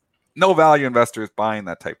because no value investor is buying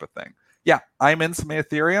that type of thing. Yeah, I'm in some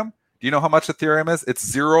Ethereum. Do you know how much Ethereum is? It's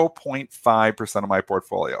 0.5% of my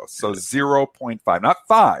portfolio. So 0.5, not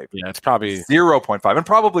 5. Yeah, it's probably 0.5 and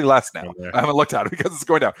probably less now. I haven't looked at it because it's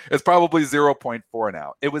going down. It's probably 0.4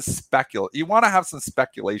 now. It was speculative. You want to have some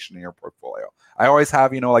speculation in your portfolio. I always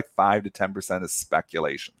have, like 5 to 10% is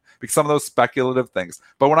speculation because some of those speculative things.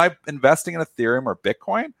 But when I'm investing in Ethereum or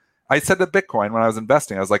Bitcoin, I said to Bitcoin when I was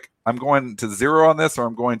investing, I was like, I'm going to zero on this or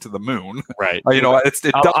I'm going to the moon. Right. It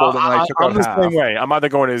doubled and I took out half. I'm the same way. I'm either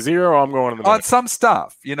going to zero or I'm going to the moon. On some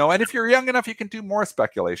stuff, and if you're young enough, you can do more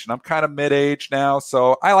speculation. I'm kind of mid-age now,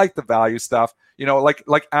 so I like the value stuff.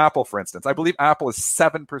 Like Apple, for instance. I believe Apple is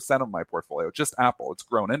 7% of my portfolio. Just Apple. It's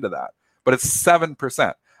grown into that. But it's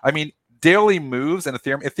 7%. I mean, daily moves in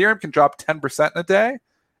Ethereum. Ethereum can drop 10% in a day.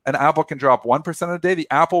 And Apple can drop 1% a day, the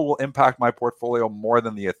Apple will impact my portfolio more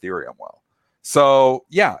than the Ethereum will. So,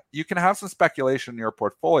 yeah, you can have some speculation in your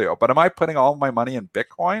portfolio, but am I putting all of my money in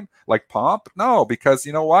Bitcoin like Pomp? No, because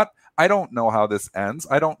you know what? I don't know how this ends.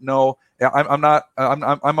 I don't know.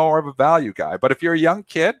 I'm more of a value guy. But if you're a young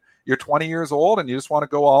kid, you're 20 years old and you just want to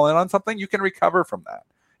go all in on something, you can recover from that.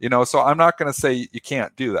 So I'm not going to say you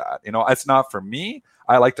can't do that. It's not for me.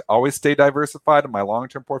 I like to always stay diversified in my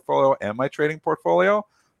long-term portfolio and my trading portfolio.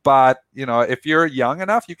 But, if you're young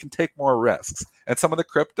enough, you can take more risks. And some of the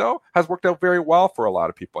crypto has worked out very well for a lot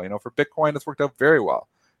of people. For Bitcoin, it's worked out very well.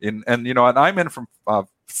 And I'm in from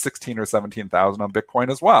 16 or 17,000 on Bitcoin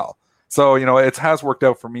as well. So, it has worked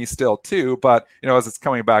out for me still too. But, as it's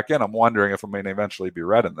coming back in, I'm wondering if I'm going to eventually be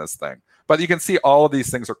red in this thing. But you can see all of these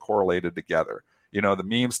things are correlated together. The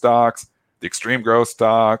meme stocks, the extreme growth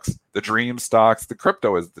stocks, the dream stocks, the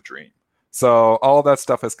crypto is the dream. So all that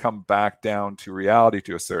stuff has come back down to reality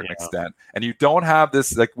to a certain extent. And you don't have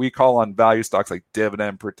this, like we call on value stocks, like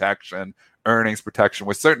dividend protection, earnings protection,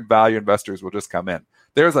 where certain value investors will just come in.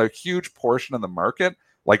 There's a huge portion of the market,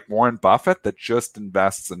 like Warren Buffett, that just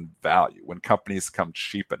invests in value when companies come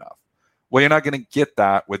cheap enough. Well, you're not going to get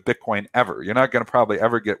that with Bitcoin ever. You're not going to probably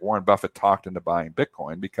ever get Warren Buffett talked into buying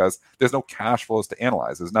Bitcoin because there's no cash flows to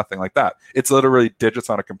analyze. There's nothing like that. It's literally digits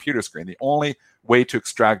on a computer screen. The only way to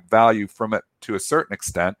extract value from it to a certain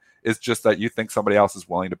extent is just that you think somebody else is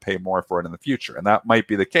willing to pay more for it in the future. And that might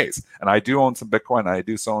be the case. And I do own some Bitcoin. And I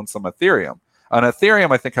do own some Ethereum. And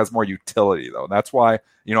Ethereum, I think, has more utility, though. And that's why,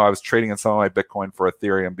 I was trading in some of my Bitcoin for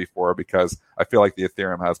Ethereum before because I feel like the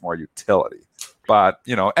Ethereum has more utility. But,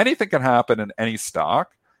 anything can happen in any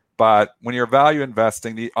stock. But when you're value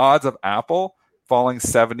investing, the odds of Apple falling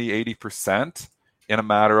 70, 80% in a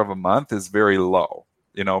matter of a month is very low.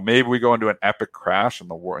 Maybe we go into an epic crash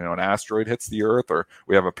and an asteroid hits the Earth, or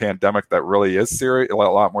we have a pandemic that really is serious, a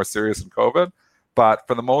lot more serious than COVID. But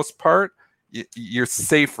for the most part, you're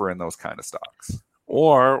safer in those kind of stocks.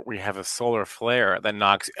 Or we have a solar flare that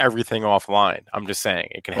knocks everything offline. I'm just saying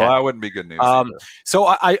it can happen. Well, that wouldn't be good news. So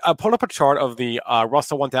I pulled up a chart of the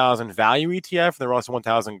Russell 1000 value ETF and the Russell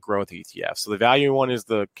 1000 growth ETF. So the value one is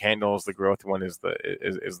the candles, the growth one is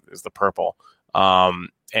the purple.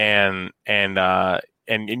 And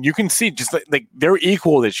you can see just like they're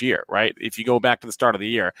equal this year, right? If you go back to the start of the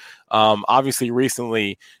year, obviously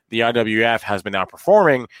recently the IWF has been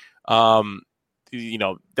outperforming.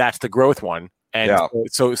 That's the growth one. And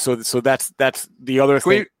so that's the other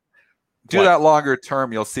thing. That longer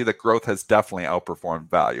term, you'll see that growth has definitely outperformed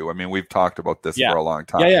value. I mean, we've talked about this for a long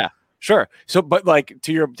time. Yeah, sure. So, but like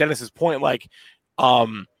to your Dennis's point, like,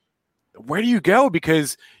 where do you go?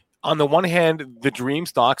 Because on the one hand, the dream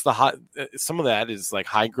stocks, some of that is like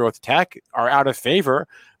high growth tech are out of favor.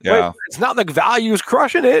 Yeah, but it's not like value is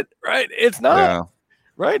crushing it, right? It's not,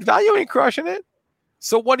 right? Value ain't crushing it.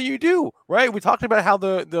 So what do you do, right? We talked about how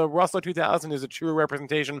the Russell 2000 is a true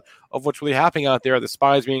representation of what's really happening out there. The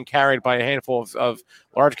SPY is being carried by a handful of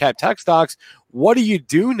large cap tech stocks. What do you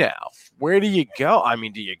do now? Where do you go? I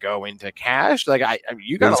mean, do you go into cash? Like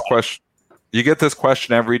you got this question. You get this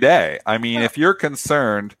question every day. I mean, if you're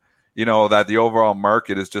concerned, that the overall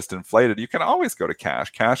market is just inflated, you can always go to cash.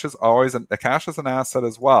 Cash is always cash is an asset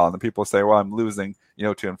as well. And the people say, well, I'm losing,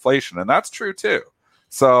 to inflation, and that's true too.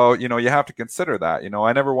 So, you have to consider that.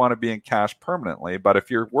 I never want to be in cash permanently, but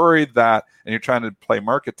if you're worried that, and you're trying to play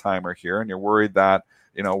market timer here, and you're worried that,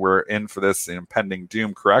 we're in for this impending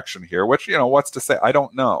doom correction here, which, what's to say? I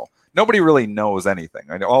don't know. Nobody really knows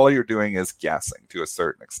anything. All you're doing is guessing to a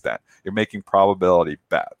certain extent. You're making probability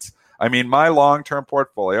bets. I mean, my long-term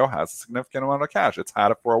portfolio has a significant amount of cash. It's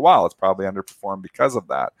had it for a while. It's probably underperformed because of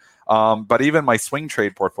that. But even my swing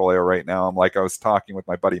trade portfolio right now, I was talking with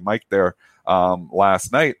my buddy Mike there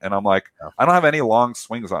last night, and I'm like, I don't have any long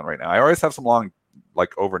swings on right now. I always have some long,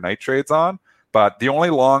 overnight trades on, but the only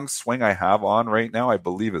long swing I have on right now, I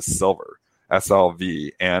believe, is silver.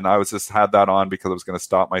 SLV, and I was just had that on because I was going to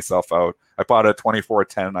stop myself out. I bought it at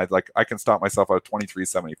 24.10. I can stop myself out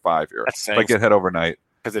 23.75 here if I get hit overnight.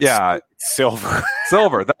 Because it's silver.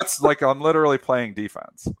 Silver. That's like I'm literally playing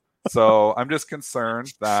defense. So I'm just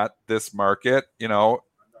concerned that this market,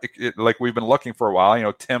 like we've been looking for a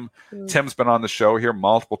while. Tim's been on the show here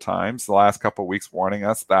multiple times the last couple of weeks, warning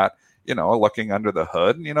us that looking under the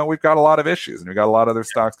hood, we've got a lot of issues and we've got a lot of other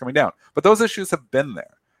stocks coming down. But those issues have been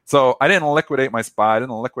there. So I didn't liquidate my SPY, I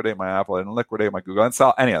didn't liquidate my Apple, I didn't liquidate my Google, I didn't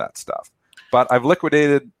sell any of that stuff. But I've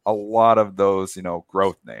liquidated a lot of those,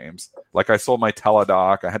 growth names. Like I sold my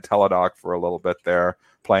Teladoc. I had Teladoc for a little bit there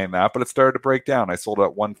playing that, but it started to break down. I sold it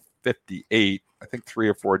at 158, I think 3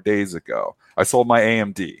 or 4 days ago. I sold my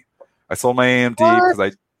AMD. Because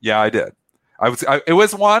I did. It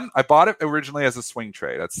was one. I bought it originally as a swing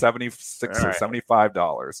trade at $76 or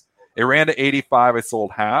 $75. It ran to 85. I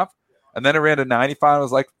sold half, and then it ran to 95. I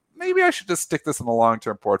was like, maybe I should just stick this in the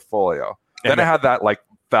long-term portfolio. Then I had that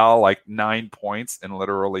fell 9 points in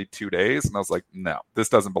literally 2 days, and I was like, no, this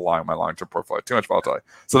doesn't belong in my long-term portfolio. Too much volatility.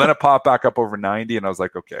 So then it popped back up over 90, and I was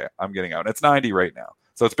like, okay, I'm getting out. And it's 90 right now,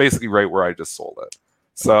 so it's basically right where I just sold it.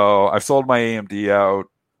 So I've sold my AMD out.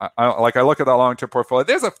 I look at that long-term portfolio.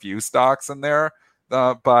 There's a few stocks in there,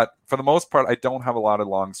 but for the most part, I don't have a lot of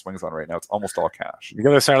long swings on right now. It's almost all cash. The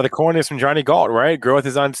other side of the coin is from Johnny Galt, right? Growth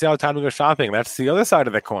is on sale, time to go shopping. That's the other side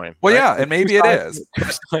of the coin. Well, right? Yeah, and maybe it is.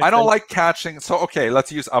 I don't like catching. So, okay,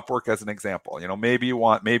 let's use Upwork as an example. Maybe you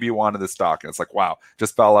wanted the stock, and it's like, wow,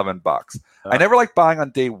 just fell $11. I never like buying on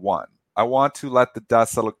day one. I want to let the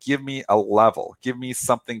dust settle. Give me a level. Give me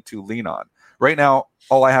something to lean on. Right now,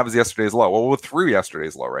 all I have is yesterday's low. Well, we're through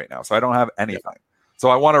yesterday's low right now, so I don't have anything. Yep. So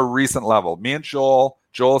I want a recent level. Me and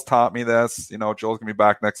Joel's taught me this. Joel's going to be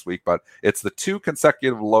back next week, but it's the 2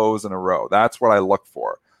 consecutive lows in a row. That's what I look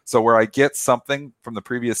for. So where I get something from the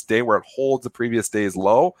previous day where it holds the previous day's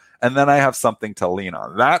low, and then I have something to lean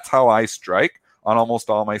on. That's how I strike on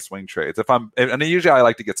almost all my swing trades. And usually I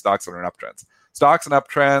like to get stocks that are in uptrends. Stocks and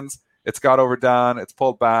uptrends. It's got overdone. It's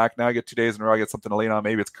pulled back. Now I get 2 days in a row. I get something to lean on.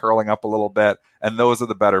 Maybe it's curling up a little bit, and those are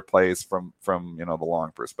the better plays from the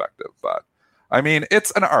long perspective. But I mean, it's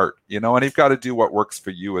an art, and you've got to do what works for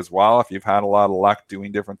you as well. If you've had a lot of luck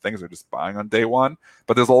doing different things or just buying on day one,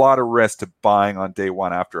 but there's a lot of risk to buying on day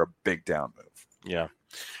one after a big down move. Yeah.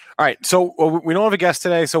 All right, so we don't have a guest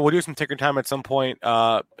today, so we'll do some ticker time at some point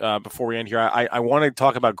before we end here. I want to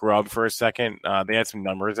talk about Grub for a second. They had some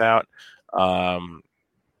numbers out.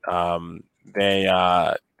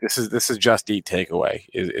 This is Just Eat takeaway.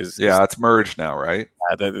 It's merged now, right?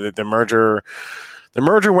 The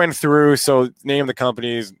merger went through. So name of the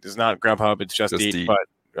company is not Grubhub, it's Just Eat.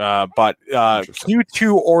 But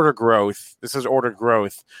Q2 order growth. This is order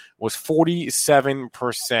growth was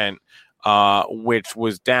 47%. Which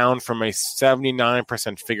was down from a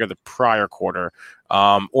 79% figure the prior quarter.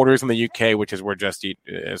 Orders in the UK, which is where Just Eat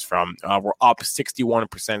is from, were up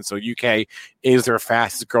 61%. So UK is their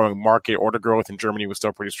fastest growing market. Order growth in Germany was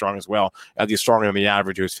still pretty strong as well. At stronger than the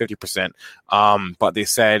average, it was 50%. But they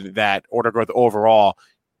said that order growth overall,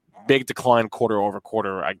 big decline quarter over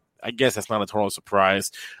quarter. I guess that's not a total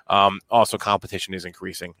surprise. Also, competition is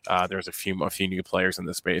increasing. There's a few new players in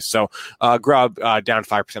this space. So, Grub down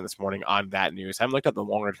 5% this morning on that news. I haven't looked at the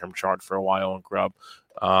longer term chart for a while on Grub.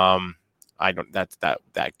 I don't.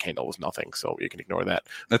 That candle was nothing, so you can ignore that.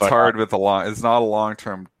 It's hard with it's not a long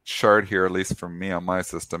term chart here, at least for me on my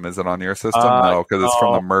system. Is it on your system? No, because it's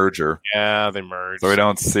from the merger. Yeah, they merged. So we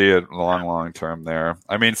don't see it long term there.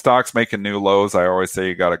 I mean, stocks making new lows. I always say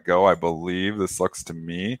you got to go. I believe this looks to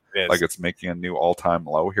me like it's making a new all time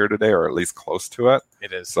low here today, or at least close to it.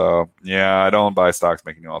 It is. So yeah, I don't buy stocks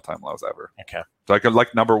making new all time lows ever. Okay. So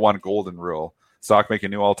like number one golden rule: stock making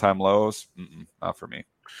new all time lows. Not for me.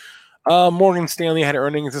 Morgan Stanley had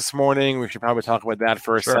earnings this morning. We should probably talk about that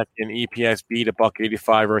for a second. EPS beat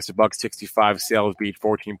 $1.85 versus $1.65. Sales beat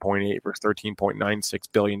 14.8 versus $13.96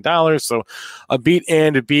 billion. So a beat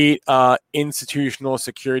and a beat. Institutional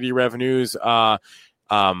security revenues about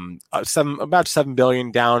 $7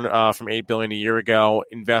 billion down from $8 billion a year ago.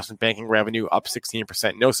 Investment banking revenue up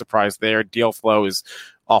 16%. No surprise there. Deal flow is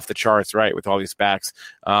off the charts, right, with all these SPACs.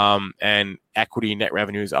 And equity net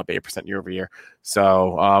revenues up 8% year over year.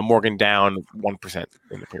 So Morgan down 1%.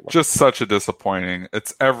 Just such a disappointing.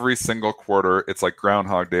 It's every single quarter. It's like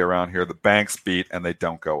Groundhog Day around here. The banks beat and they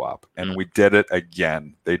don't go up. And we did it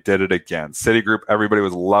again. They did it again. Citigroup, everybody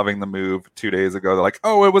was loving the move 2 days ago. They're like,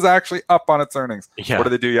 oh, it was actually up on its earnings. Yeah. What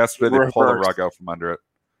did they do yesterday? They pulled the rug out from under it.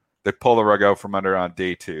 They pulled the rug out from under on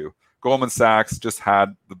day two. Goldman Sachs just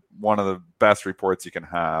had one of the best reports you can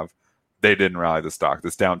have. They didn't rally the stock.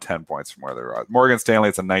 It's down 10 points from where they were at. Morgan Stanley,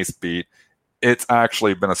 it's a nice beat. it's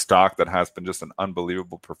actually been a stock that has been just an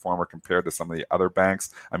unbelievable performer compared to some of the other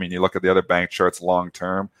banks. I mean, you look at the other bank charts long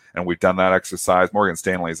term, and we've done that exercise. Morgan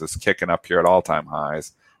Stanley is just kicking up here at all-time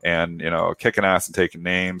highs, and kicking ass and taking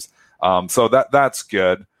names. So that's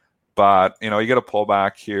good. But you get a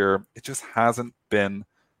pullback here. It just hasn't been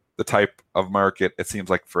the type of market, it seems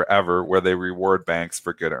like forever, where they reward banks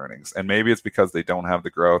for good earnings. And maybe it's because they don't have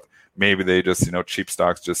the growth. Maybe they just, cheap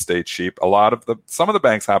stocks just stay cheap. Some of the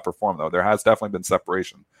banks have performed, though. There has definitely been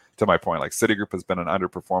separation, to my point. Like Citigroup has been an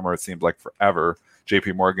underperformer, it seems like forever.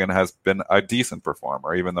 JP Morgan has been a decent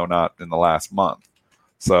performer, even though not in the last month.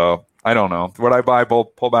 So I don't know. Would I buy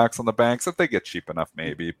pullbacks on the banks? If they get cheap enough,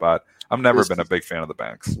 maybe. But I've never been a big fan of the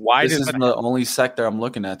banks. This is the only sector I'm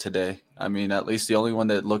looking at today. I mean, at least the only one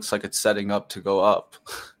that looks like it's setting up to go up.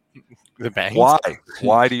 The banks? Why?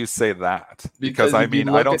 Why do you say that? Because I mean,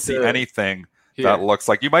 I don't see anything that looks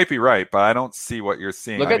like, you might be right, but I don't see what you're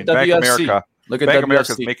seeing. Look I at mean, WFC. Bank of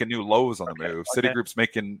America's making new lows on the move. Citigroup's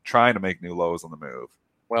trying to make new lows on the move.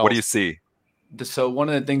 Well, what do you see? So one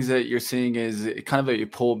of the things that you're seeing is kind of a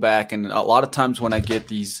pullback, and a lot of times when I get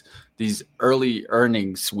these early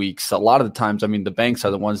earnings weeks, a lot of the times, I mean, the banks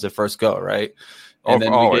are the ones that first go, right? And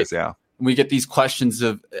then we get these questions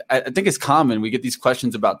of, I think it's common, we get these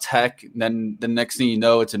questions about tech, and then the next thing you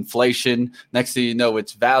know, it's inflation. Next thing you know,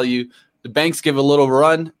 it's value. The banks give a little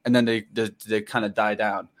run, and then they kind of die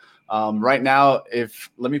down. Right now,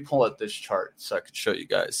 let me pull up this chart so I can show you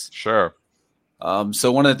guys. Sure.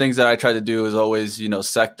 So one of the things that I try to do is always,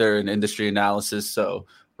 sector and industry analysis. So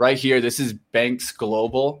right here, this is Banks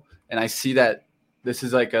Global. And I see that this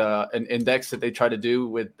is like an index that they try to do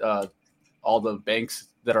with all the banks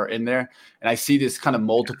that are in there. And I see this kind of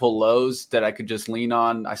multiple lows that I could just lean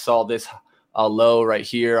on. I saw this low right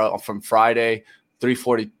here from Friday,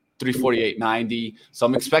 348.90. So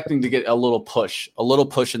I'm expecting to get a little push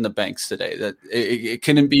in the banks today. That it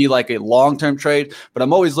couldn't be like a long-term trade, but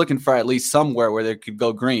I'm always looking for at least somewhere where they could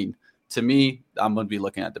go green. To me, I'm going to be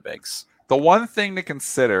looking at the banks. The one thing to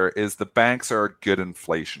consider is the banks are a good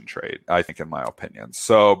inflation trade, I think, in my opinion.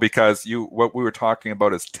 So because what we were talking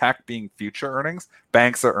about is tech being future earnings,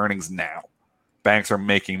 banks are earnings now. Banks are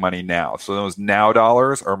making money now. So those now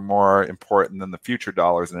dollars are more important than the future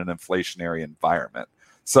dollars in an inflationary environment.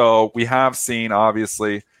 So we have seen,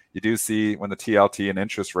 obviously, you do see when the TLT and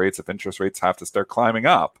interest rates, if interest rates have to start climbing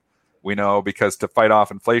up, we know because to fight off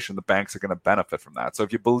inflation, the banks are going to benefit from that. So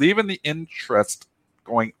if you believe in the interest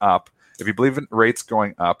going up, if you believe in rates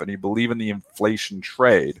going up, and you believe in the inflation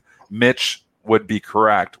trade, Mitch would be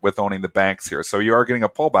correct with owning the banks here. So you are getting a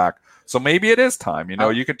pullback. So maybe it is time.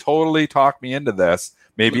 You can totally talk me into this.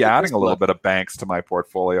 Maybe adding a little bit of banks to my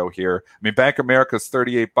portfolio here. I mean, Bank of America's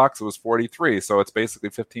 $38. It was 43, so it's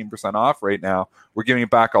basically 15% off right now. We're giving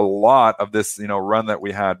back a lot of this, run that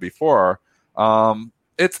we had before.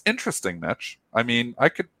 It's interesting, Mitch. I mean, I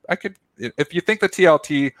could. If you think the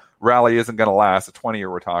TLT rally isn't going to last, the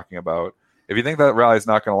 20-year we're talking about, if you think that rally is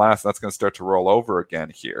not going to last, that's going to start to roll over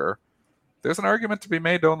again here. There's an argument to be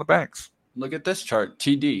made to own the banks. Look at this chart.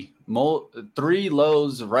 TD, 3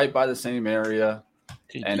 lows right by the same area.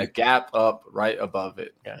 And a gap up right above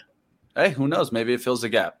it. Yeah. Hey, who knows? Maybe it fills the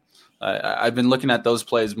gap. I've been looking at those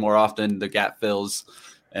plays more often. The gap fills,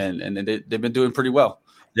 and they've been doing pretty well.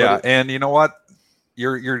 Yeah, and you know what?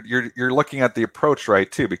 You're looking at the approach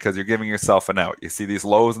right too, because you're giving yourself an out. You see these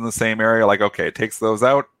lows in the same area, like okay, it takes those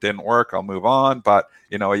out, didn't work, I'll move on. But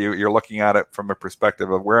you're looking at it from a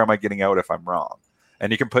perspective of where am I getting out if I'm wrong,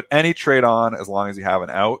 and you can put any trade on as long as you have an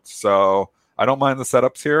out. So I don't mind the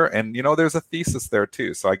setups here, and there's a thesis there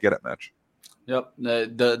too, so I get it, Mitch. Yep,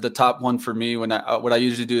 the top one for me what I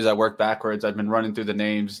usually do is I work backwards. I've been running through the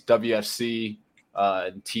names. WFC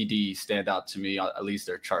and TD stand out to me, at least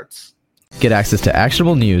their charts. Get access to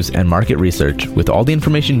actionable news and market research with all the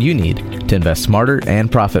information you need to invest smarter and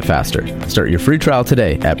profit faster. Start your free trial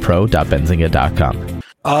today at pro.benzinga.com.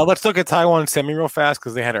 Let's look at Taiwan Semi real fast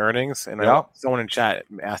because they had earnings, and someone in chat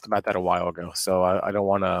asked about that a while ago, so I don't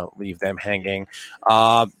want to leave them hanging.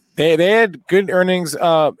 They had good earnings,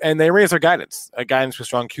 and they raised their guidance. Guidance was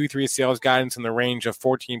strong. Q3 sales guidance in the range of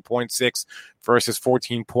 14.6 versus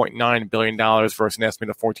 $14.9 billion versus an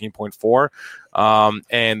estimate of 14.4.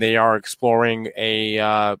 And they are exploring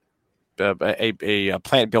a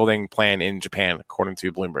plant building plan in Japan, according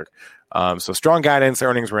to Bloomberg. So strong guidance.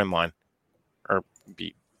 Earnings were in line or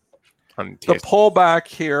beat. The pullback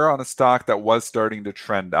here on a stock that was starting to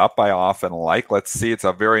trend up, I often like. Let's see, it's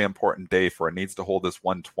a very important day for it. Needs to hold this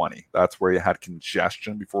 120. That's where you had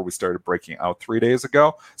congestion before we started breaking out 3 days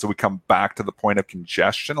ago. So we come back to the point of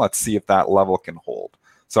congestion. Let's see if that level can hold.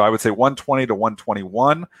 So I would say 120 to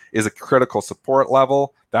 121 is a critical support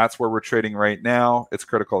level. That's where we're trading right now. It's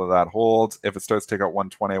critical that holds. If it starts to take out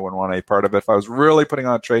 120, I wouldn't want a part of it. If I was really putting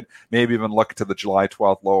on a trade, maybe even look to the July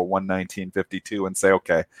 12th low of 119.52 and say,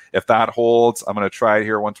 okay, if that holds, I'm going to try it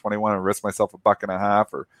here 121 and risk myself $1.50,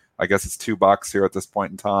 or I guess it's $2 here at this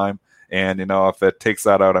point in time. And, if it takes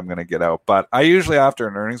that out, I'm going to get out. But I usually, after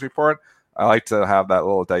an earnings report, I like to have that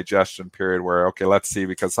little digestion period where, okay, let's see,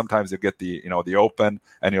 because sometimes you'll get the open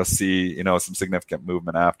and you'll see, some significant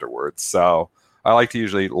movement afterwards. So I like to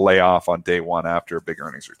usually lay off on day one after a big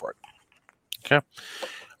earnings report. Okay.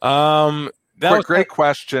 That was great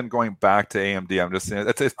question. Going back to AMD, I'm just saying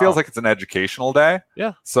it feels like it's an educational day.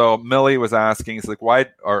 Yeah. So Millie was asking, it's like, why,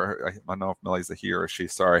 or I don't know if Millie's a he or a she,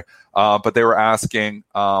 sorry. But they were asking,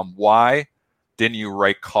 why didn't you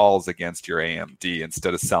write calls against your AMD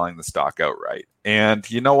instead of selling the stock outright? And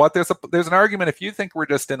you know what? There's an argument. If you think we're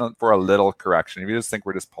just in for a little correction, if you just think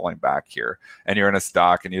we're just pulling back here and you're in a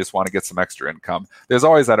stock and you just want to get some extra income, there's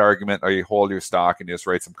always that argument, or you hold your stock and you just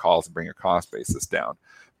write some calls and bring your cost basis down.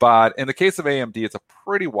 But in the case of AMD, it's a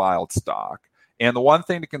pretty wild stock. And the one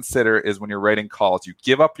thing to consider is when you're writing calls, you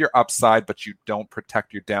give up your upside, but you don't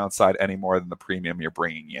protect your downside any more than the premium you're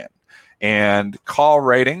bringing in. And call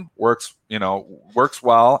rating works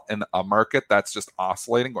well in a market that's just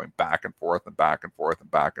oscillating, going back and forth and back and forth and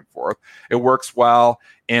back and forth. It works well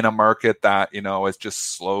in a market that, is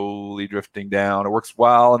just slowly drifting down. It works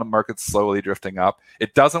well in a market slowly drifting up.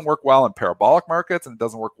 It doesn't work well in parabolic markets, and it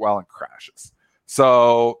doesn't work well in crashes.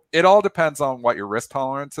 So it all depends on what your risk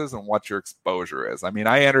tolerance is and what your exposure is. I mean,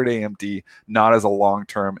 I entered AMD not as a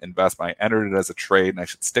long-term investment. I entered it as a trade, and I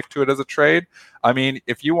should stick to it as a trade. I mean,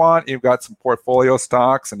 if you've got some portfolio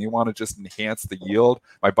stocks and you want to just enhance the yield,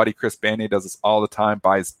 my buddy Chris Banier does this all the time,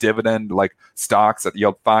 buys dividend like stocks that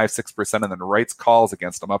yield 5-6% and then writes calls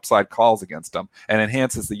against them, upside calls against them, and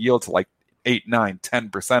enhances the yield to like 8, 9,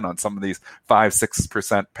 10% on some of these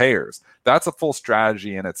 5-6% payers. That's a full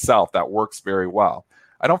strategy in itself that works very well.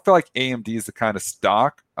 I don't feel like AMD is the kind of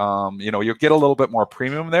stock, you'll get a little bit more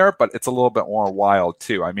premium there, but it's a little bit more wild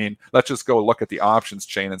too. I mean, let's just go look at the options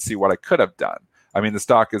chain and see what I could have done. I mean, the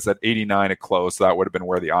stock is at 89 at close, so that would have been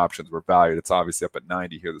where the options were valued. It's obviously up at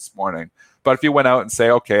 90 here this morning. But if you went out and say,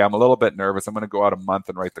 okay, I'm a little bit nervous, I'm going to go out a month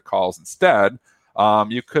and write the calls instead,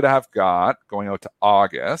 you could have got, going out to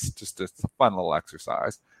August, just a fun little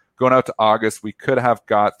exercise, going out to August, we could have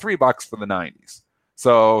got $3 for the 90s.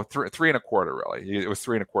 So three and a quarter, really. It was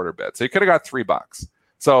 3.25 bid. So you could have got $3.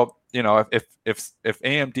 So, if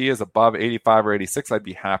AMD is above 85 or 86, I'd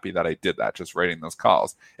be happy that I did that, just writing those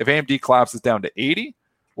calls. If AMD collapses down to 80,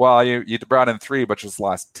 well, you brought in 3, but just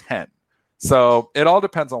lost 10. So it all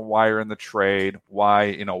depends on why you're in the trade,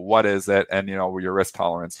 why, what is it, and, your risk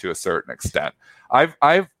tolerance to a certain extent. I've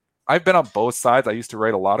been on both sides. I used to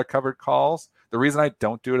write a lot of covered calls. The reason I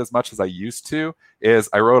don't do it as much as I used to is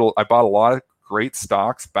I bought a lot of great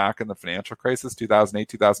stocks back in the financial crisis, 2008,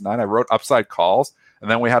 2009. I wrote upside calls, and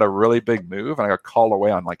then we had a really big move, and I got called away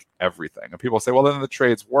on like everything. And people say, well, then the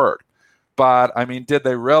trades worked. But I mean, did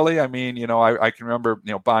they really? I mean, I can remember,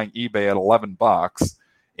 buying eBay at $11.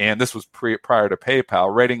 And this was prior to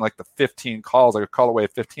PayPal, rating like the 15 calls. I got called away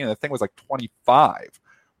at 15. And the thing was like 25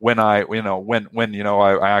 when I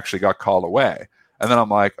actually got called away. And then I'm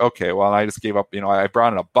like, okay, well, I just gave up. I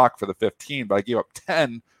brought in $1 for the 15, but I gave up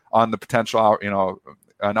 10 on the potential.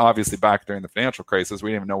 And obviously back during the financial crisis, we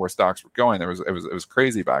didn't even know where stocks were going. It was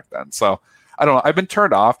crazy back then. So I don't know. I've been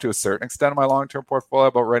turned off to a certain extent in my long-term portfolio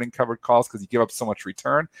about writing covered calls because you give up so much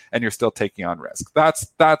return and you're still taking on risk. That's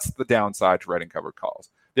the downside to writing covered calls.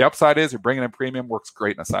 The upside is you're bringing in premium, works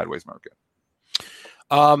great in a sideways market.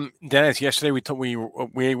 Dennis, yesterday we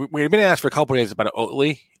had been asked for a couple of days about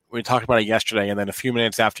Oatly. We talked about it yesterday, and then a few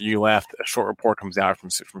minutes after you left, a short report comes out from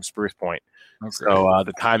Spruce Point. Okay. So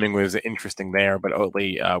the timing was interesting there. But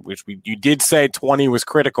Oatly, which you did say 20 was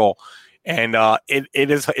critical, and it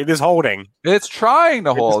is holding. It's trying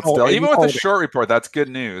to hold still, even with a short report. That's good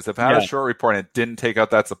news. If it had a short report and it didn't take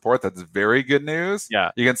out that support, that's very good news.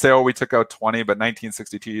 Yeah, you can say, oh, we took out 20, but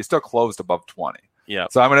 1962, you still closed above 20. Yeah.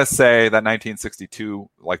 So I'm going to say that 1962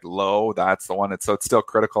 like low, that's the one. So it's still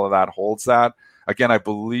critical that holds that. Again, I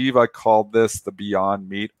believe I called this the Beyond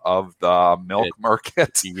Meat of the milk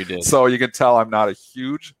market. You did. So you can tell I'm not a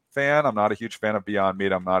huge fan. I'm not a huge fan of Beyond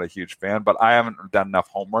Meat. I'm not a huge fan, but I haven't done enough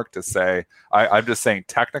homework to say. I'm just saying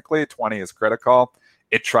technically 20 is critical.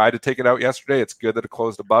 It tried to take it out yesterday. It's good that it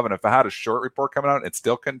closed above. And if I had a short report coming out and it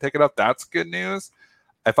still couldn't take it up, that's good news.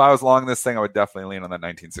 If I was long this thing, I would definitely lean on that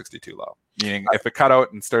 1962 low. Meaning if it cut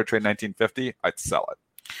out and started trading 1950, I'd sell it.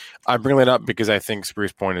 I bring that up because I think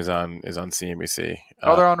Spruce Point is on CNBC.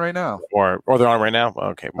 They're on right now. Or they're on right now?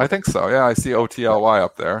 Okay. I think so. Yeah, I see OTLY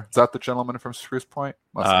up there. Is that the gentleman from Spruce Point?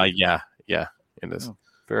 Yeah, it is. Oh,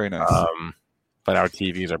 very nice. But our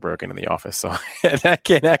TVs are broken in the office, so I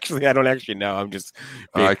don't actually know. I'm just.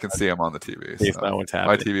 I can see him on the TV. Based on what's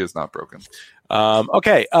happening. My TV is not broken.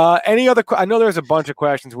 Okay. Any other? I know there's a bunch of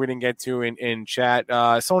questions we didn't get to in chat.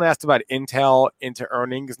 Someone asked about Intel into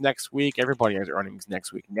earnings next week. Everybody has earnings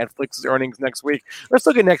next week. Netflix's earnings next week. Let's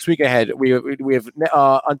look at next week ahead. We have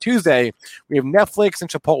on Tuesday we have Netflix and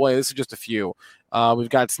Chipotle. This is just a few. We've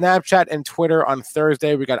got Snapchat and Twitter on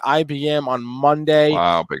Thursday. We got IBM on Monday.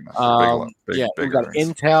 Wow, big number. Big we've got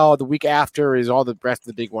Intel. The week after is all the rest of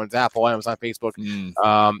the big ones: Apple, Amazon, Facebook.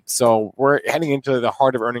 So we're heading into the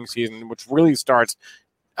heart of earnings season, which really starts.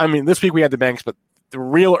 I mean, this week we had the banks, but the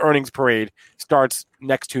real earnings parade starts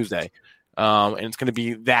next Tuesday, and it's going to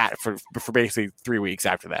be that for basically 3 weeks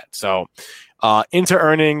after that. So, into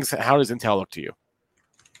earnings, how does Intel look to you?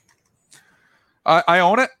 I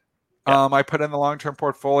own it. Yeah. I put in the long-term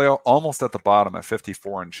portfolio almost at the bottom at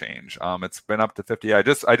 54 and change. It's been up to 50. I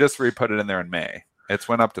just re-put it in there in May. It's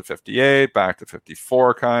went up to 58, back to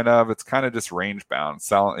 54 kind of. It's kind of just range bound.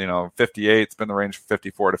 58, it's been the range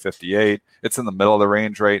 54 to 58. It's in the middle of the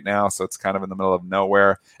range right now, so it's kind of in the middle of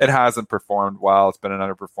nowhere. It hasn't performed well. It's been an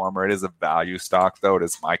underperformer. It is a value stock, though. It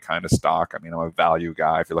is my kind of stock. I mean, I'm a value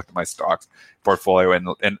guy. If you look at my stocks portfolio,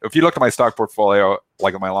 and if you look at my stock portfolio,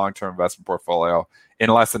 like my long-term investment portfolio, in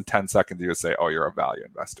less than 10 seconds, you would say, oh, you're a value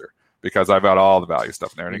investor, because I've got all the value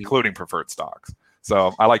stuff in there, including preferred stocks.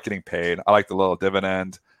 So I like getting paid. I like the little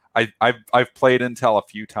dividend. I've played Intel a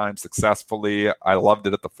few times successfully. I loved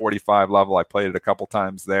it at the 45 level. I played it a couple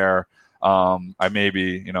times there. I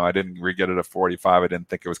didn't re-get it at 45. I didn't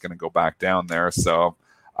think it was going to go back down there. So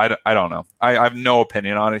I don't know. I have no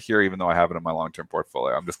opinion on it here, even though I have it in my long-term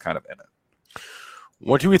portfolio. I'm just kind of in it.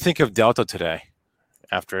 What do we think of Delta today?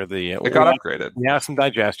 After it got upgraded. We have some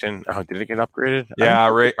digestion. Oh, did it get upgraded? Yeah,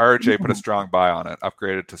 RJ put a strong buy on it,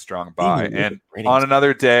 upgraded to strong buy. And on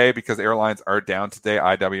another day, because airlines are down today,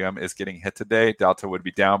 IWM is getting hit today. Delta would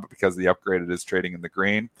be down, but because the upgraded is trading in the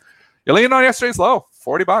green. You're leaning on yesterday's low,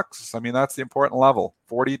 $40. I mean, that's the important level,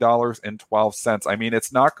 $40.12. I mean,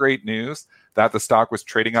 it's not great news that the stock was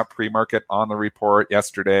trading up pre-market on the report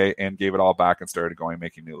yesterday and gave it all back and started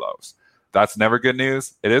making new lows. That's never good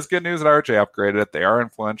news. It is good news that RJ upgraded it. They are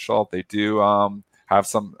influential. They do have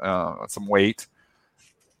some weight.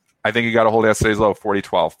 I think you got to hold yesterday's low,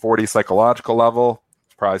 40.12. 40 psychological level.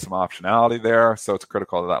 There's probably some optionality there, so it's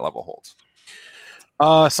critical that level holds.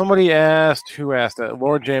 Somebody asked,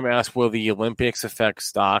 Lord James asked, will the Olympics affect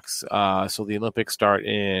stocks? So the Olympics start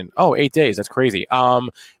in 8 days. That's crazy.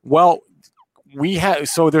 Well,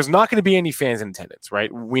 there's not going to be any fans in attendance, right?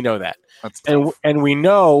 We know that. And we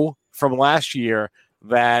know from last year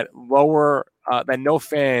that that no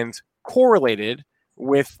fans correlated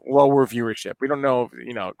with lower viewership. We don't know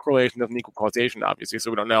if, correlation doesn't equal causation, obviously, so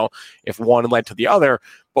we don't know if one led to the other,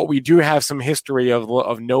 but we do have some history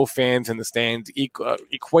of no fans in the stands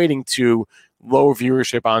equating to low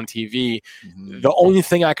viewership on TV. Mm-hmm. The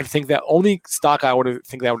only stock I would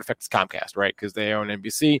think that would affect is Comcast, right? Because they own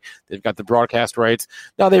NBC, they've got the broadcast rights.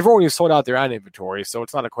 Now they've already sold out their ad inventory, so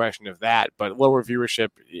it's not a question of that. But lower viewership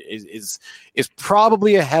is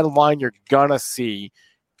probably a headline you're gonna see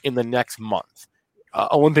in the next month.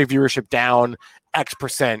 Olympic viewership down X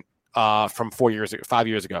percent from 5 years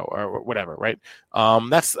ago, or whatever, right?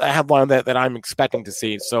 That's a headline that I'm expecting to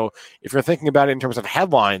see. So if you're thinking about it in terms of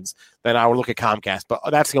headlines, then I would look at Comcast, but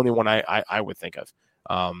that's the only one I would think of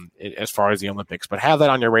as far as the Olympics. But have that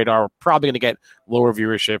on your radar. We're probably going to get lower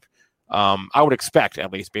viewership. I would expect,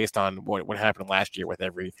 at least based on what happened last year with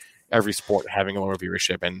every sport having a lower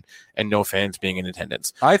viewership and no fans being in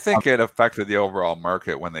attendance. I think it affected the overall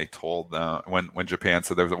market when they told when Japan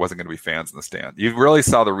said there wasn't going to be fans in the stand. You really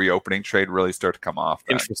saw the reopening trade really start to come off.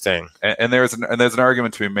 Interesting. And there's an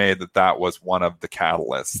argument to be made that was one of the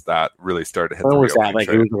catalysts that really started to hit. When was that? Like,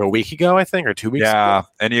 it was like a week ago, I think, or 2 weeks ago? Yeah,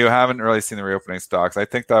 and you haven't really seen the reopening stocks. I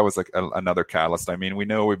think that was like another catalyst. I mean, we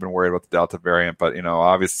know we've been worried about the Delta variant, but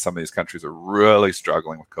obviously some of these countries are really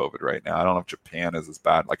struggling with COVID right now. I don't know if Japan is as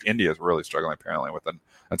bad. Like India is really struggling apparently with it,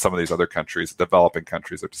 and some of these other countries, developing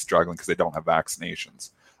countries, are just struggling because they don't have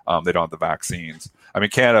vaccinations. They don't have the vaccines. I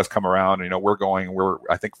mean, Canada's come around. We're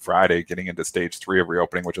I think Friday getting into stage 3 of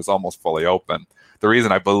reopening, which is almost fully open. The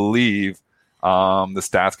reason I believe the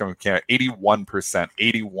stats coming from Canada,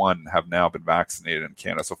 81% have now been vaccinated in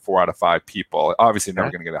Canada. So 4 out of 5 people, obviously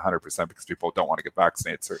never going to get 100% because people don't want to get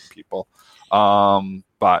vaccinated, certain people.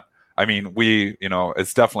 But I mean,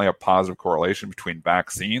 it's definitely a positive correlation between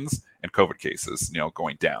vaccines and COVID cases,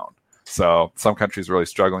 going down. So some countries are really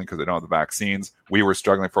struggling because they don't have the vaccines. We were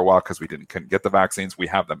struggling for a while because we couldn't get the vaccines. We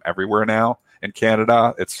have them everywhere now in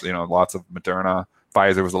Canada. It's, lots of Moderna.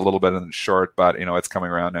 Pfizer was a little bit in short, but, it's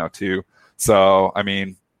coming around now too. So, I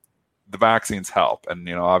mean, the vaccines help. And,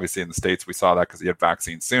 obviously in the States, we saw that because you had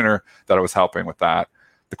vaccines sooner, that it was helping with that.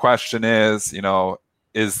 The question is,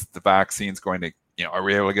 is the vaccines going to, are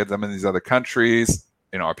we able to get them in these other countries?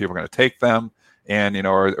 Are people going to take them? And,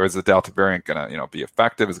 or is the Delta variant going to, be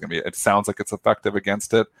effective? Is it going to be, it sounds like it's effective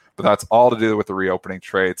against it, but that's all to do with the reopening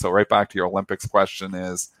trade. So right back to your Olympics question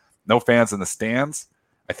is no fans in the stands,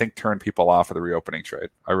 I think turn people off of the reopening trade.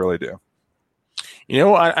 I really do.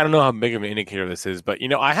 I don't know how big of an indicator this is, but,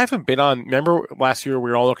 I haven't been on, remember last year we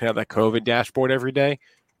were all looking at that COVID dashboard every day,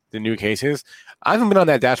 the new cases. I haven't been on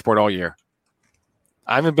that dashboard all year.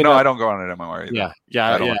 I don't go on it anymore either.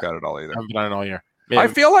 Yeah. I don't look at it all either. I haven't been on it all year. I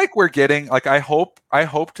feel like we're getting, I hope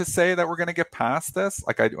to say that we're going to get past this.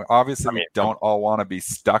 We don't all want to be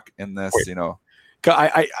stuck in this,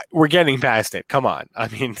 we're getting past it. Come on. I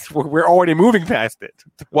mean, we're already moving past it.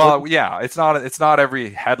 Well, yeah, it's not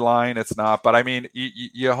every headline. It's not, but I mean,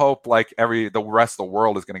 you hope the rest of the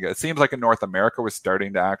world is going to get, it seems like in North America, we're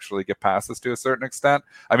starting to actually get past this to a certain extent.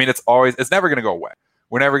 I mean, it's never going to go away.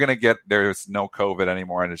 We're never going to there's no COVID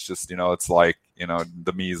anymore. And it's just, it's like,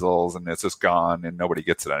 the measles and it's just gone and nobody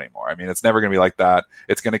gets it anymore. I mean, it's never going to be like that.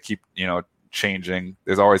 It's going to keep, changing.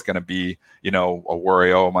 There's always going to be, a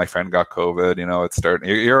worry. Oh, my friend got COVID, it's starting.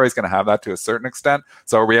 You're always going to have that to a certain extent.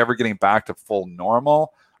 So are we ever getting back to full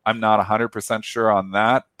normal? I'm not 100% sure on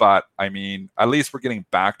that, but I mean, at least we're getting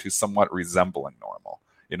back to somewhat resembling normal,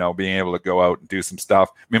 being able to go out and do some stuff.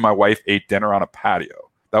 Me and my wife ate dinner on a patio.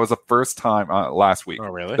 That was the first time last week. Oh,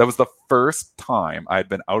 really? That was the first time I had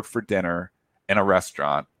been out for dinner in a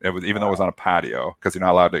restaurant. It was, even though it was on a patio, because you're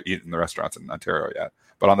not allowed to eat in the restaurants in Ontario yet,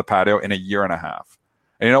 but on the patio in a year and a half.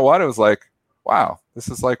 And you know what? It was like, wow, this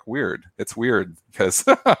is weird. It's weird because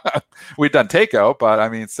we've done takeout, but I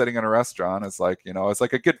mean, sitting in a restaurant is it's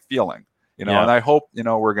like a good feeling, and I hope,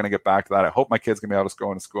 we're going to get back to that. I hope my kid's going to be able to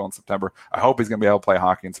go into school in September. I hope he's going to be able to play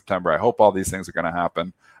hockey in September. I hope all these things are going to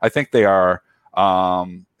happen. I think they are.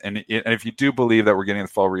 And if you do believe that we're getting the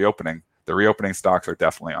full reopening, the reopening stocks are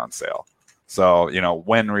definitely on sale. So,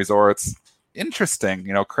 Wynn Resorts, interesting.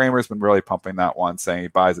 Kramer's been really pumping that one, saying he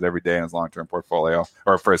buys it every day in his long-term portfolio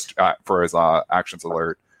or for his actions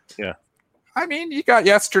alert. Yeah. I mean, you got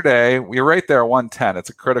yesterday, we're right there at 110. It's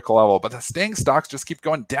a critical level, but the staying stocks just keep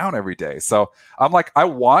going down every day. So I'm like, I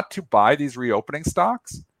want to buy these reopening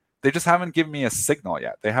stocks. They just haven't given me a signal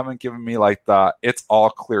yet. They haven't given me the it's all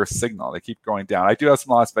clear signal. They keep going down. I do have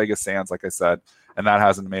some Las Vegas Sands, like I said, and that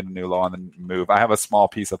hasn't made a new low on the move. I have a small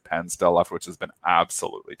piece of Penn still left, which has been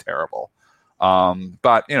absolutely terrible.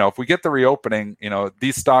 But, if we get the reopening,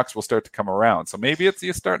 these stocks will start to come around. So maybe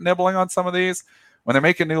you start nibbling on some of these. When they're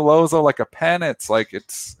making new lows, though, like a Penn, it's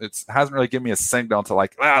hasn't really given me a signal to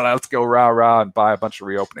let's go rah and buy a bunch of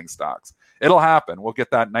reopening stocks. It'll happen. We'll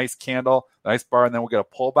get that nice candle, nice bar, and then we'll get a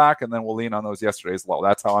pullback, and then we'll lean on those yesterday's low.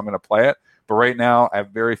 That's how I'm going to play it. But right now, I have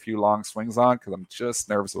very few long swings on because I'm just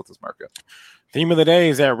nervous with this market. Theme of the day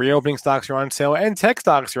is that reopening stocks are on sale and tech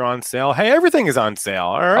stocks are on sale. Hey, everything is on sale.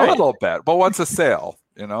 All right. A little bit. But what's a sale?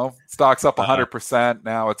 Stocks up 100%.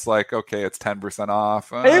 Now it's okay, it's 10% off.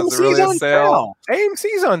 AMC's really on sale.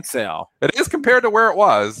 AMC's on sale. It is compared to where it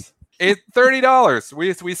was.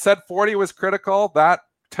 $30. We said 40 was critical. That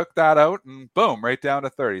took that out and boom, right down to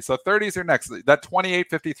 30. So 30s are next. That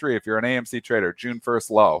 28.53 if you're an AMC trader, June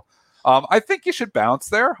 1st low. I think you should bounce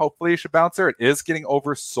there. Hopefully you should bounce there. It is getting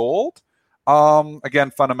oversold.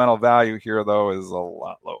 Again, fundamental value here, though, is a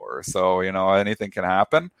lot lower. So, anything can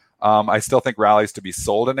happen. I still think rallies to be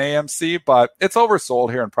sold in AMC, but it's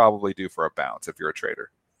oversold here and probably due for a bounce if you're a trader.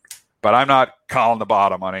 But I'm not calling the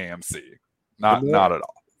bottom on AMC. Not at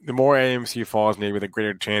all. The more AMC falls, maybe the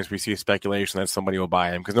greater chance we see speculation that somebody will buy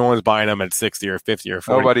them because no one's buying them at 60 or 50 or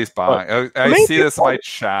 40. Nobody's buying. I see this in my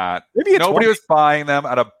chat. Nobody was buying them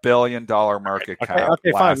at $1 billion market cap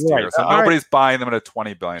last year. So nobody's buying them at a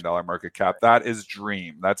 $20 billion market cap. That is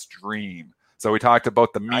dream. That's dream. So we talked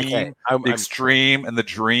about the mean, the extreme, and the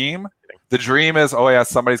dream. The dream is,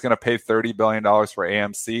 somebody's going to pay $30 billion for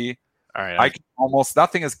AMC. All right. I can almost,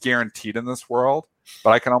 nothing is guaranteed in this world, but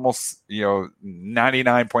I can almost,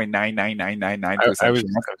 99.99999% I was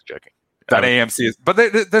joking. That AMC is, but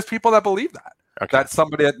there's people that believe that. Okay. That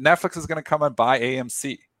somebody at Netflix is going to come and buy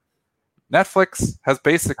AMC. Netflix has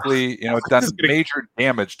basically, done major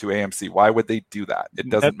damage to AMC. Why would they do that? It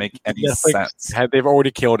doesn't make any sense. They've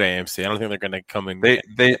already killed AMC. I don't think they're going to come in.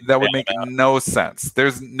 That would make no sense.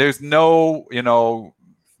 There's no,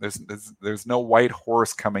 There's no white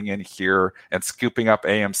horse coming in here and scooping up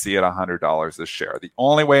AMC at $100 a share. The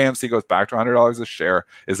only way AMC goes back to $100 a share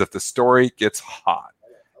is if the story gets hot,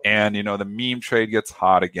 and the meme trade gets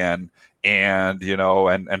hot again, and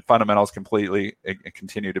and fundamentals completely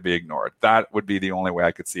continue to be ignored. That would be the only way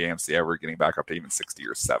I could see AMC ever getting back up to even 60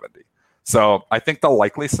 or 70. So I think the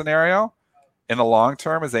likely scenario in the long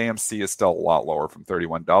term is AMC is still a lot lower from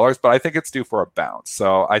 $31, but I think it's due for a bounce.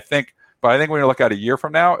 So I think when you look at a year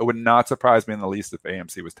from now, it would not surprise me in the least if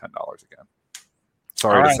AMC was $10 again.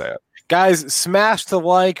 Sorry to say it. Guys, smash the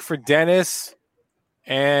like for Dennis,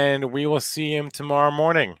 and we will see him tomorrow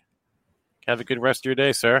morning. Have a good rest of your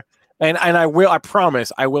day, sir. And I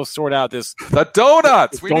promise, I will sort out this. The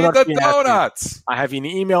donuts. We need the donuts. I have an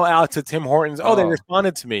email out to Tim Hortons. Oh, they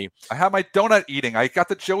responded to me. I have my donut eating. I got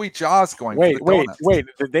the Joey Jaws going. Wait.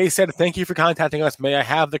 They said, thank you for contacting us. May I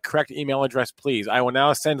have the correct email address, please? I will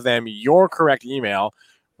now send them your correct email,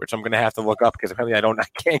 which I'm going to have to look up because apparently I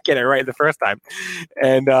can't get it right the first time.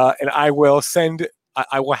 And I will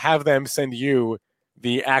have them send you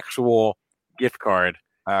the actual gift card.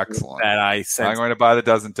 Excellent. That I sent. I'm going to buy the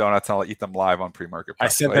dozen donuts and I'll eat them live on pre-market. I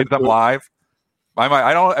sent them live.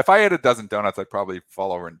 I don't. If I ate a dozen donuts, I'd probably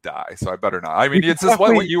fall over and die. So I better not. I mean, it's just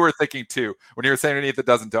what you were thinking too when you were saying to eat the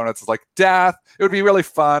dozen donuts. It's like death. It would be really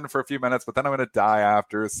fun for a few minutes, but then I'm going to die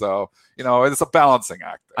after. So it's a balancing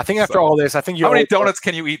act. I think after all this, how many donuts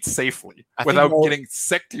can you eat safely without getting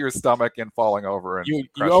sick to your stomach and falling over? And you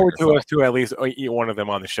owe it to us to at least eat one of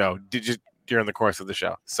them on the show. During the course of the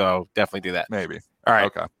show. So definitely do that. Maybe. All right.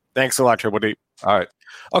 Okay. Thanks a lot, Triple D. All right.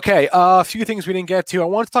 Okay. A few things we didn't get to. I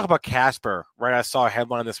wanted to talk about Casper. Right. I saw a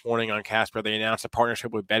headline this morning on Casper. They announced a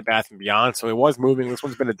partnership with Bed Bath & Beyond. So it was moving. This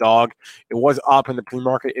one's been a dog. It was up in the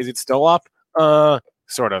pre-market. Is it still up?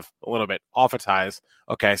 Sort of. A little bit. Off its highs.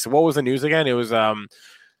 Okay. So what was the news again? It was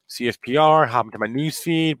CSPR, hop into my news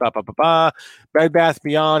feed, Bed Bath &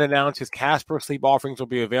 Beyond announces Casper sleep offerings will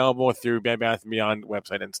be available through Bed Bath & Beyond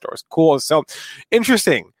website and stores. Cool. So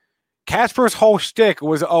interesting. Casper's whole shtick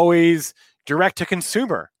was always direct to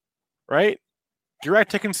consumer, right?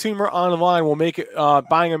 Direct to consumer online will make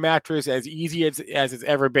buying a mattress as easy as it's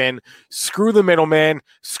ever been. Screw the middleman,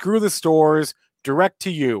 screw the stores, direct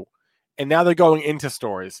to you. And now they're going into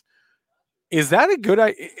stores. Is that a good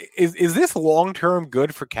idea? Is this long-term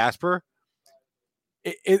good for Casper?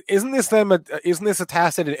 Isn't this a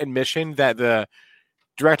tacit admission that the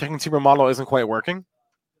direct-to-consumer model isn't quite working?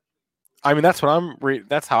 I mean, that's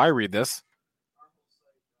how I read this.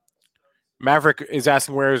 Maverick is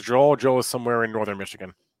asking, where is Joel? Joel is somewhere in northern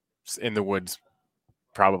Michigan, in the woods,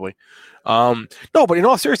 probably. No, but in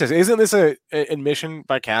all seriousness, isn't this an admission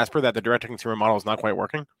by Casper that the direct-to-consumer model is not quite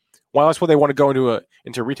working? Why else would they want to go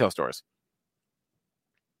into retail stores?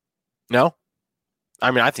 No?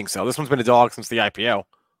 I mean, I think so. This one's been a dog since the IPO,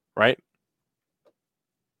 right?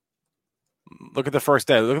 Look at the first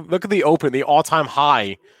day. Look at the open. The all-time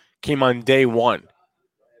high came on day one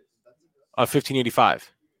of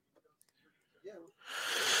 1585.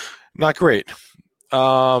 Not great.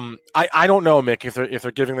 I don't know, Mick, if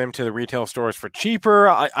they're giving them to the retail stores for cheaper.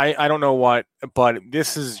 I don't know what, but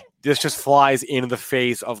this just flies in the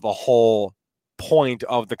face of the whole point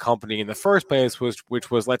of the company in the first place, which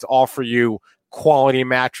was let's offer you quality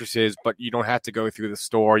mattresses, but you don't have to go through the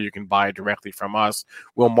store. You can buy it directly from us.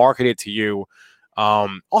 We'll market it to you.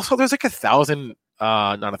 Also, there's like 1,000,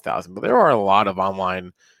 not 1,000, but there are a lot of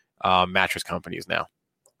online mattress companies now.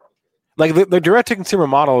 Like the direct-to-consumer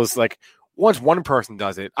model is like once one person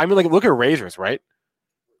does it. I mean, like look at razors, right?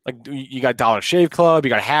 Like you got Dollar Shave Club, you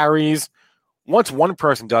got Harry's. Once one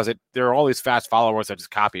person does it, there are all these fast followers that just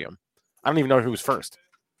copy them. I don't even know who was first.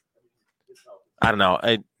 I don't know.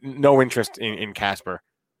 No interest in Casper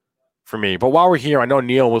for me. But while we're here, I know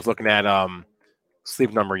Neil was looking at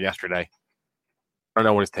Sleep Number yesterday. I don't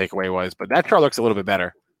know what his takeaway was, but that chart looks a little bit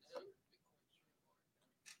better.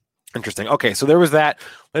 Interesting. Okay, so there was that.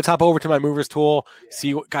 Let's hop over to my movers tool.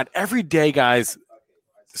 See, God, every day, guys,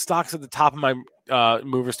 the stocks at the top of my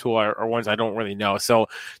movers tool are ones I don't really know. So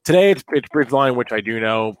today it's Bridgeline, which I do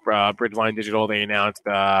know. Bridgeline Digital, they announced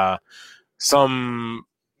what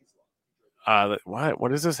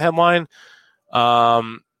is this headline?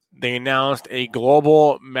 They announced a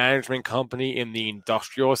global management company in the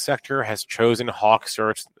industrial sector has chosen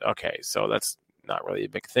HawkSearch. Okay, so that's not really a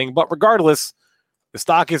big thing. But regardless, the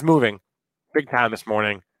stock is moving big time this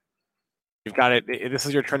morning. You've got it. This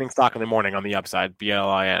is your trending stock in the morning on the upside,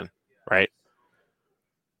 BLIN, right?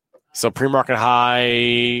 So pre-market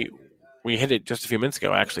high, we hit it just a few minutes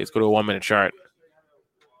ago, actually. Let's go to a 1-minute chart.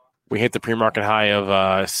 We hit the pre-market high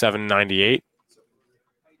of 798.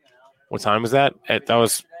 What time was that? That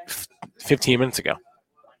was 15 minutes ago.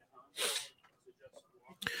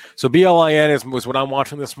 So BLIN was what I'm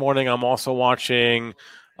watching this morning. I'm also watching.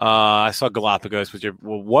 I saw Galapagos, which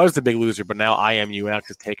was the big loser, but now IMUX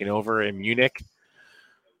has taken over in Munich.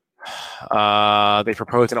 They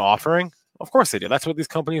proposed an offering. Of course they do. That's what these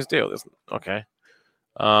companies do. Okay.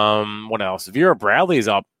 What else? Vera Bradley's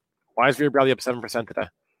up. Why is Vera Bradley up 7% today?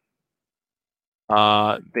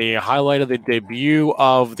 They highlighted the debut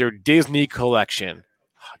of their Disney collection.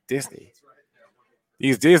 Disney.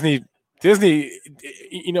 These Disney,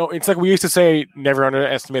 it's like we used to say, never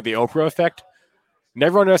underestimate the Oprah effect.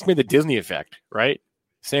 Never underestimate the Disney effect, right?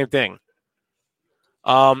 Same thing.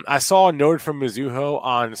 I saw a note from Mizuho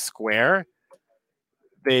on Square.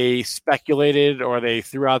 They speculated or they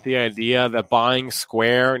threw out the idea that buying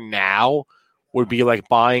Square now would be like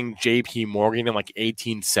buying JP Morgan in like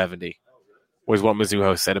 1870, was what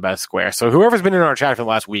Mizuho said about Square. So whoever's been in our chat for the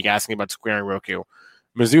last week asking about Square and Roku,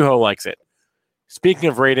 Mizuho likes it. Speaking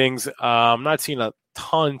of ratings, I'm not seeing a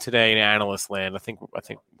ton today in analyst land. I think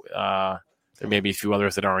there may be a few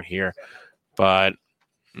others that aren't here, but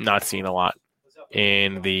not seeing a lot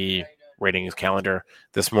in the ratings calendar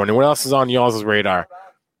this morning. What else is on y'all's radar?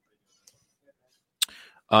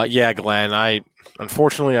 Yeah, Glenn,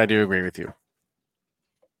 unfortunately I do agree with you.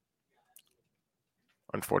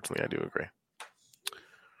 Unfortunately, I do agree.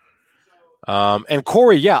 And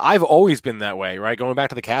Corey, yeah, I've always been that way, right? Going back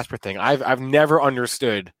to the Casper thing, I've never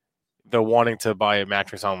understood the wanting to buy a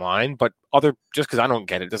mattress online, but just because I don't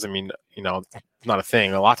get it doesn't mean, it's not a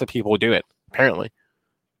thing. Lots of people do it, apparently.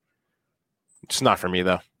 It's not for me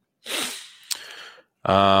though.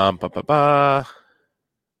 I'm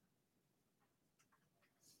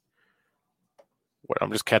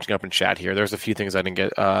just catching up in chat here. There's a few things I didn't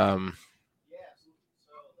get.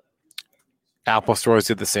 Apple stores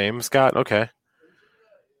did the same, Scott. Okay.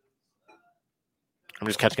 I'm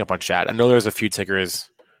just catching up on chat. I know there's a few tickers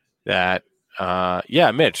that,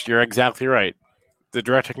 Mitch, you're exactly right. The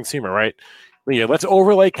direct to consumer, right? Yeah, let's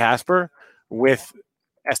overlay Casper with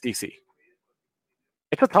SDC.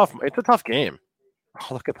 It's a tough game. Oh,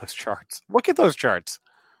 look at those charts. Look at those charts.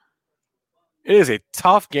 It is a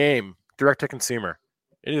tough game, direct to consumer.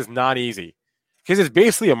 It is not easy because it's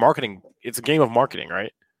basically it's a game of marketing,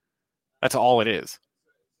 right? That's all it is.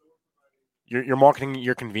 You're marketing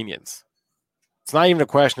your convenience. It's not even a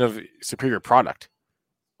question of superior product.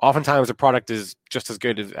 Oftentimes, the product is just as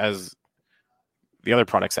good as the other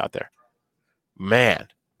products out there. Man,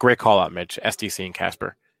 great call out, Mitch. SDC and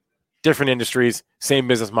Casper. Different industries, same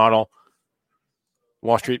business model.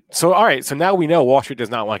 Wall Street. So, all right. So now we know Wall Street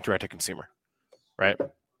does not like direct to consumer, right?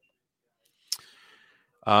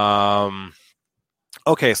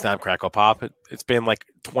 Okay, Snap Crackle Pop. It's been like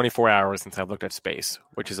 24 hours since I've looked at Space,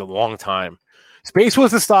 which is a long time. Space was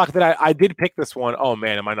the stock that I did pick this one. Oh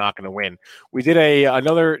man, am I not going to win? We did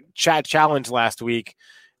another chat challenge last week,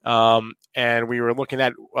 and we were looking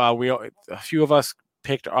at a few of us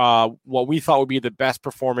picked what we thought would be the best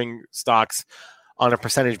performing stocks on a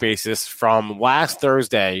percentage basis from last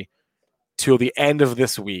Thursday till the end of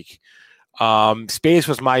this week. Space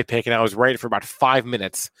was my pick, and I was right for about 5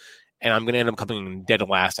 minutes. And I'm going to end up coming dead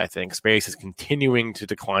last, I think. Space is continuing to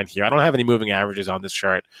decline here. I don't have any moving averages on this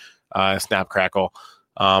chart, Snap Crackle.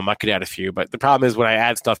 I could add a few, but the problem is when I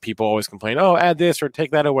add stuff, people always complain, "Oh, add this or take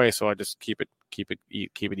that away." So I just keep it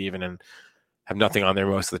even, and have nothing on there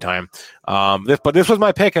most of the time. This was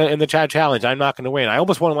my pick in the chat challenge. I'm not going to win. I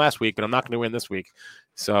almost won last week, but I'm not going to win this week.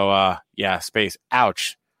 So Space.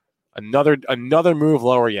 Ouch. Another move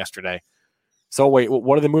lower yesterday. So wait,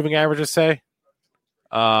 what do the moving averages say?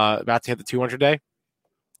 About to hit the 200 day.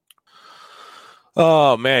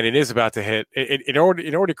 Oh man, it is about to hit. It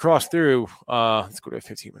already crossed through. Let's go to a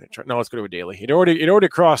 15-minute chart. No, let's go to a daily. It already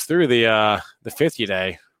crossed through the 50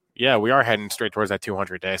 day. Yeah, we are heading straight towards that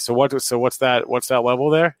 200 day. So what's that? What's that level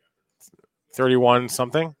there? 31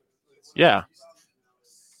 something. Yeah.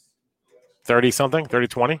 30 something.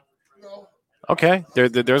 30-20. Okay,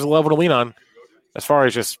 there's a level to lean on. As far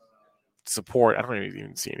as just support, I don't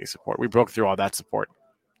even see any support. We broke through all that support.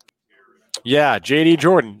 Yeah, JD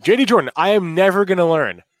Jordan. I am never going to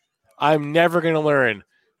learn.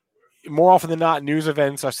 More often than not, news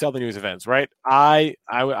events are sell the news events, right? I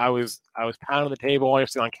was pounding the table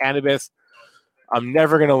obviously on cannabis. I'm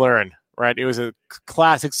never going to learn, right? It was a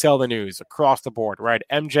classic sell the news across the board, right?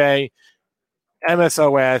 MJ,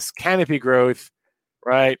 MSOS, Canopy Growth,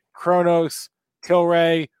 right? Kronos,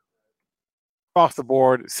 Tilray, across the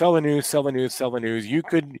board, sell the news. You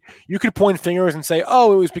could point fingers and say,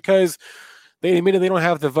 "Oh, it was because they admitted they don't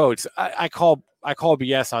have the votes." I call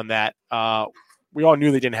BS on that. We all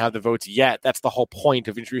knew they didn't have the votes yet. That's the whole point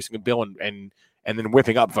of introducing a bill and then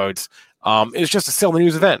whipping up votes. It's just a sell the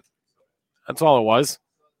news event. That's all it was.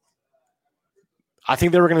 I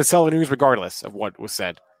think they were going to sell the news regardless of what was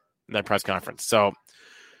said in that press conference. So,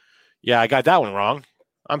 yeah, I got that one wrong.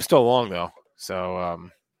 I'm still long, though. So,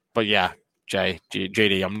 but yeah,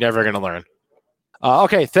 JD, I'm never going to learn.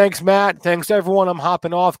 Okay, thanks, Matt. Thanks, everyone. I'm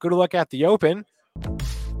hopping off. Good luck at the Open.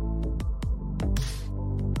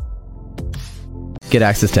 Get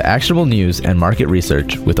access to actionable news and market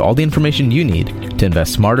research with all the information you need to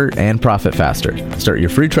invest smarter and profit faster. Start your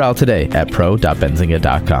free trial today at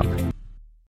pro.benzinga.com.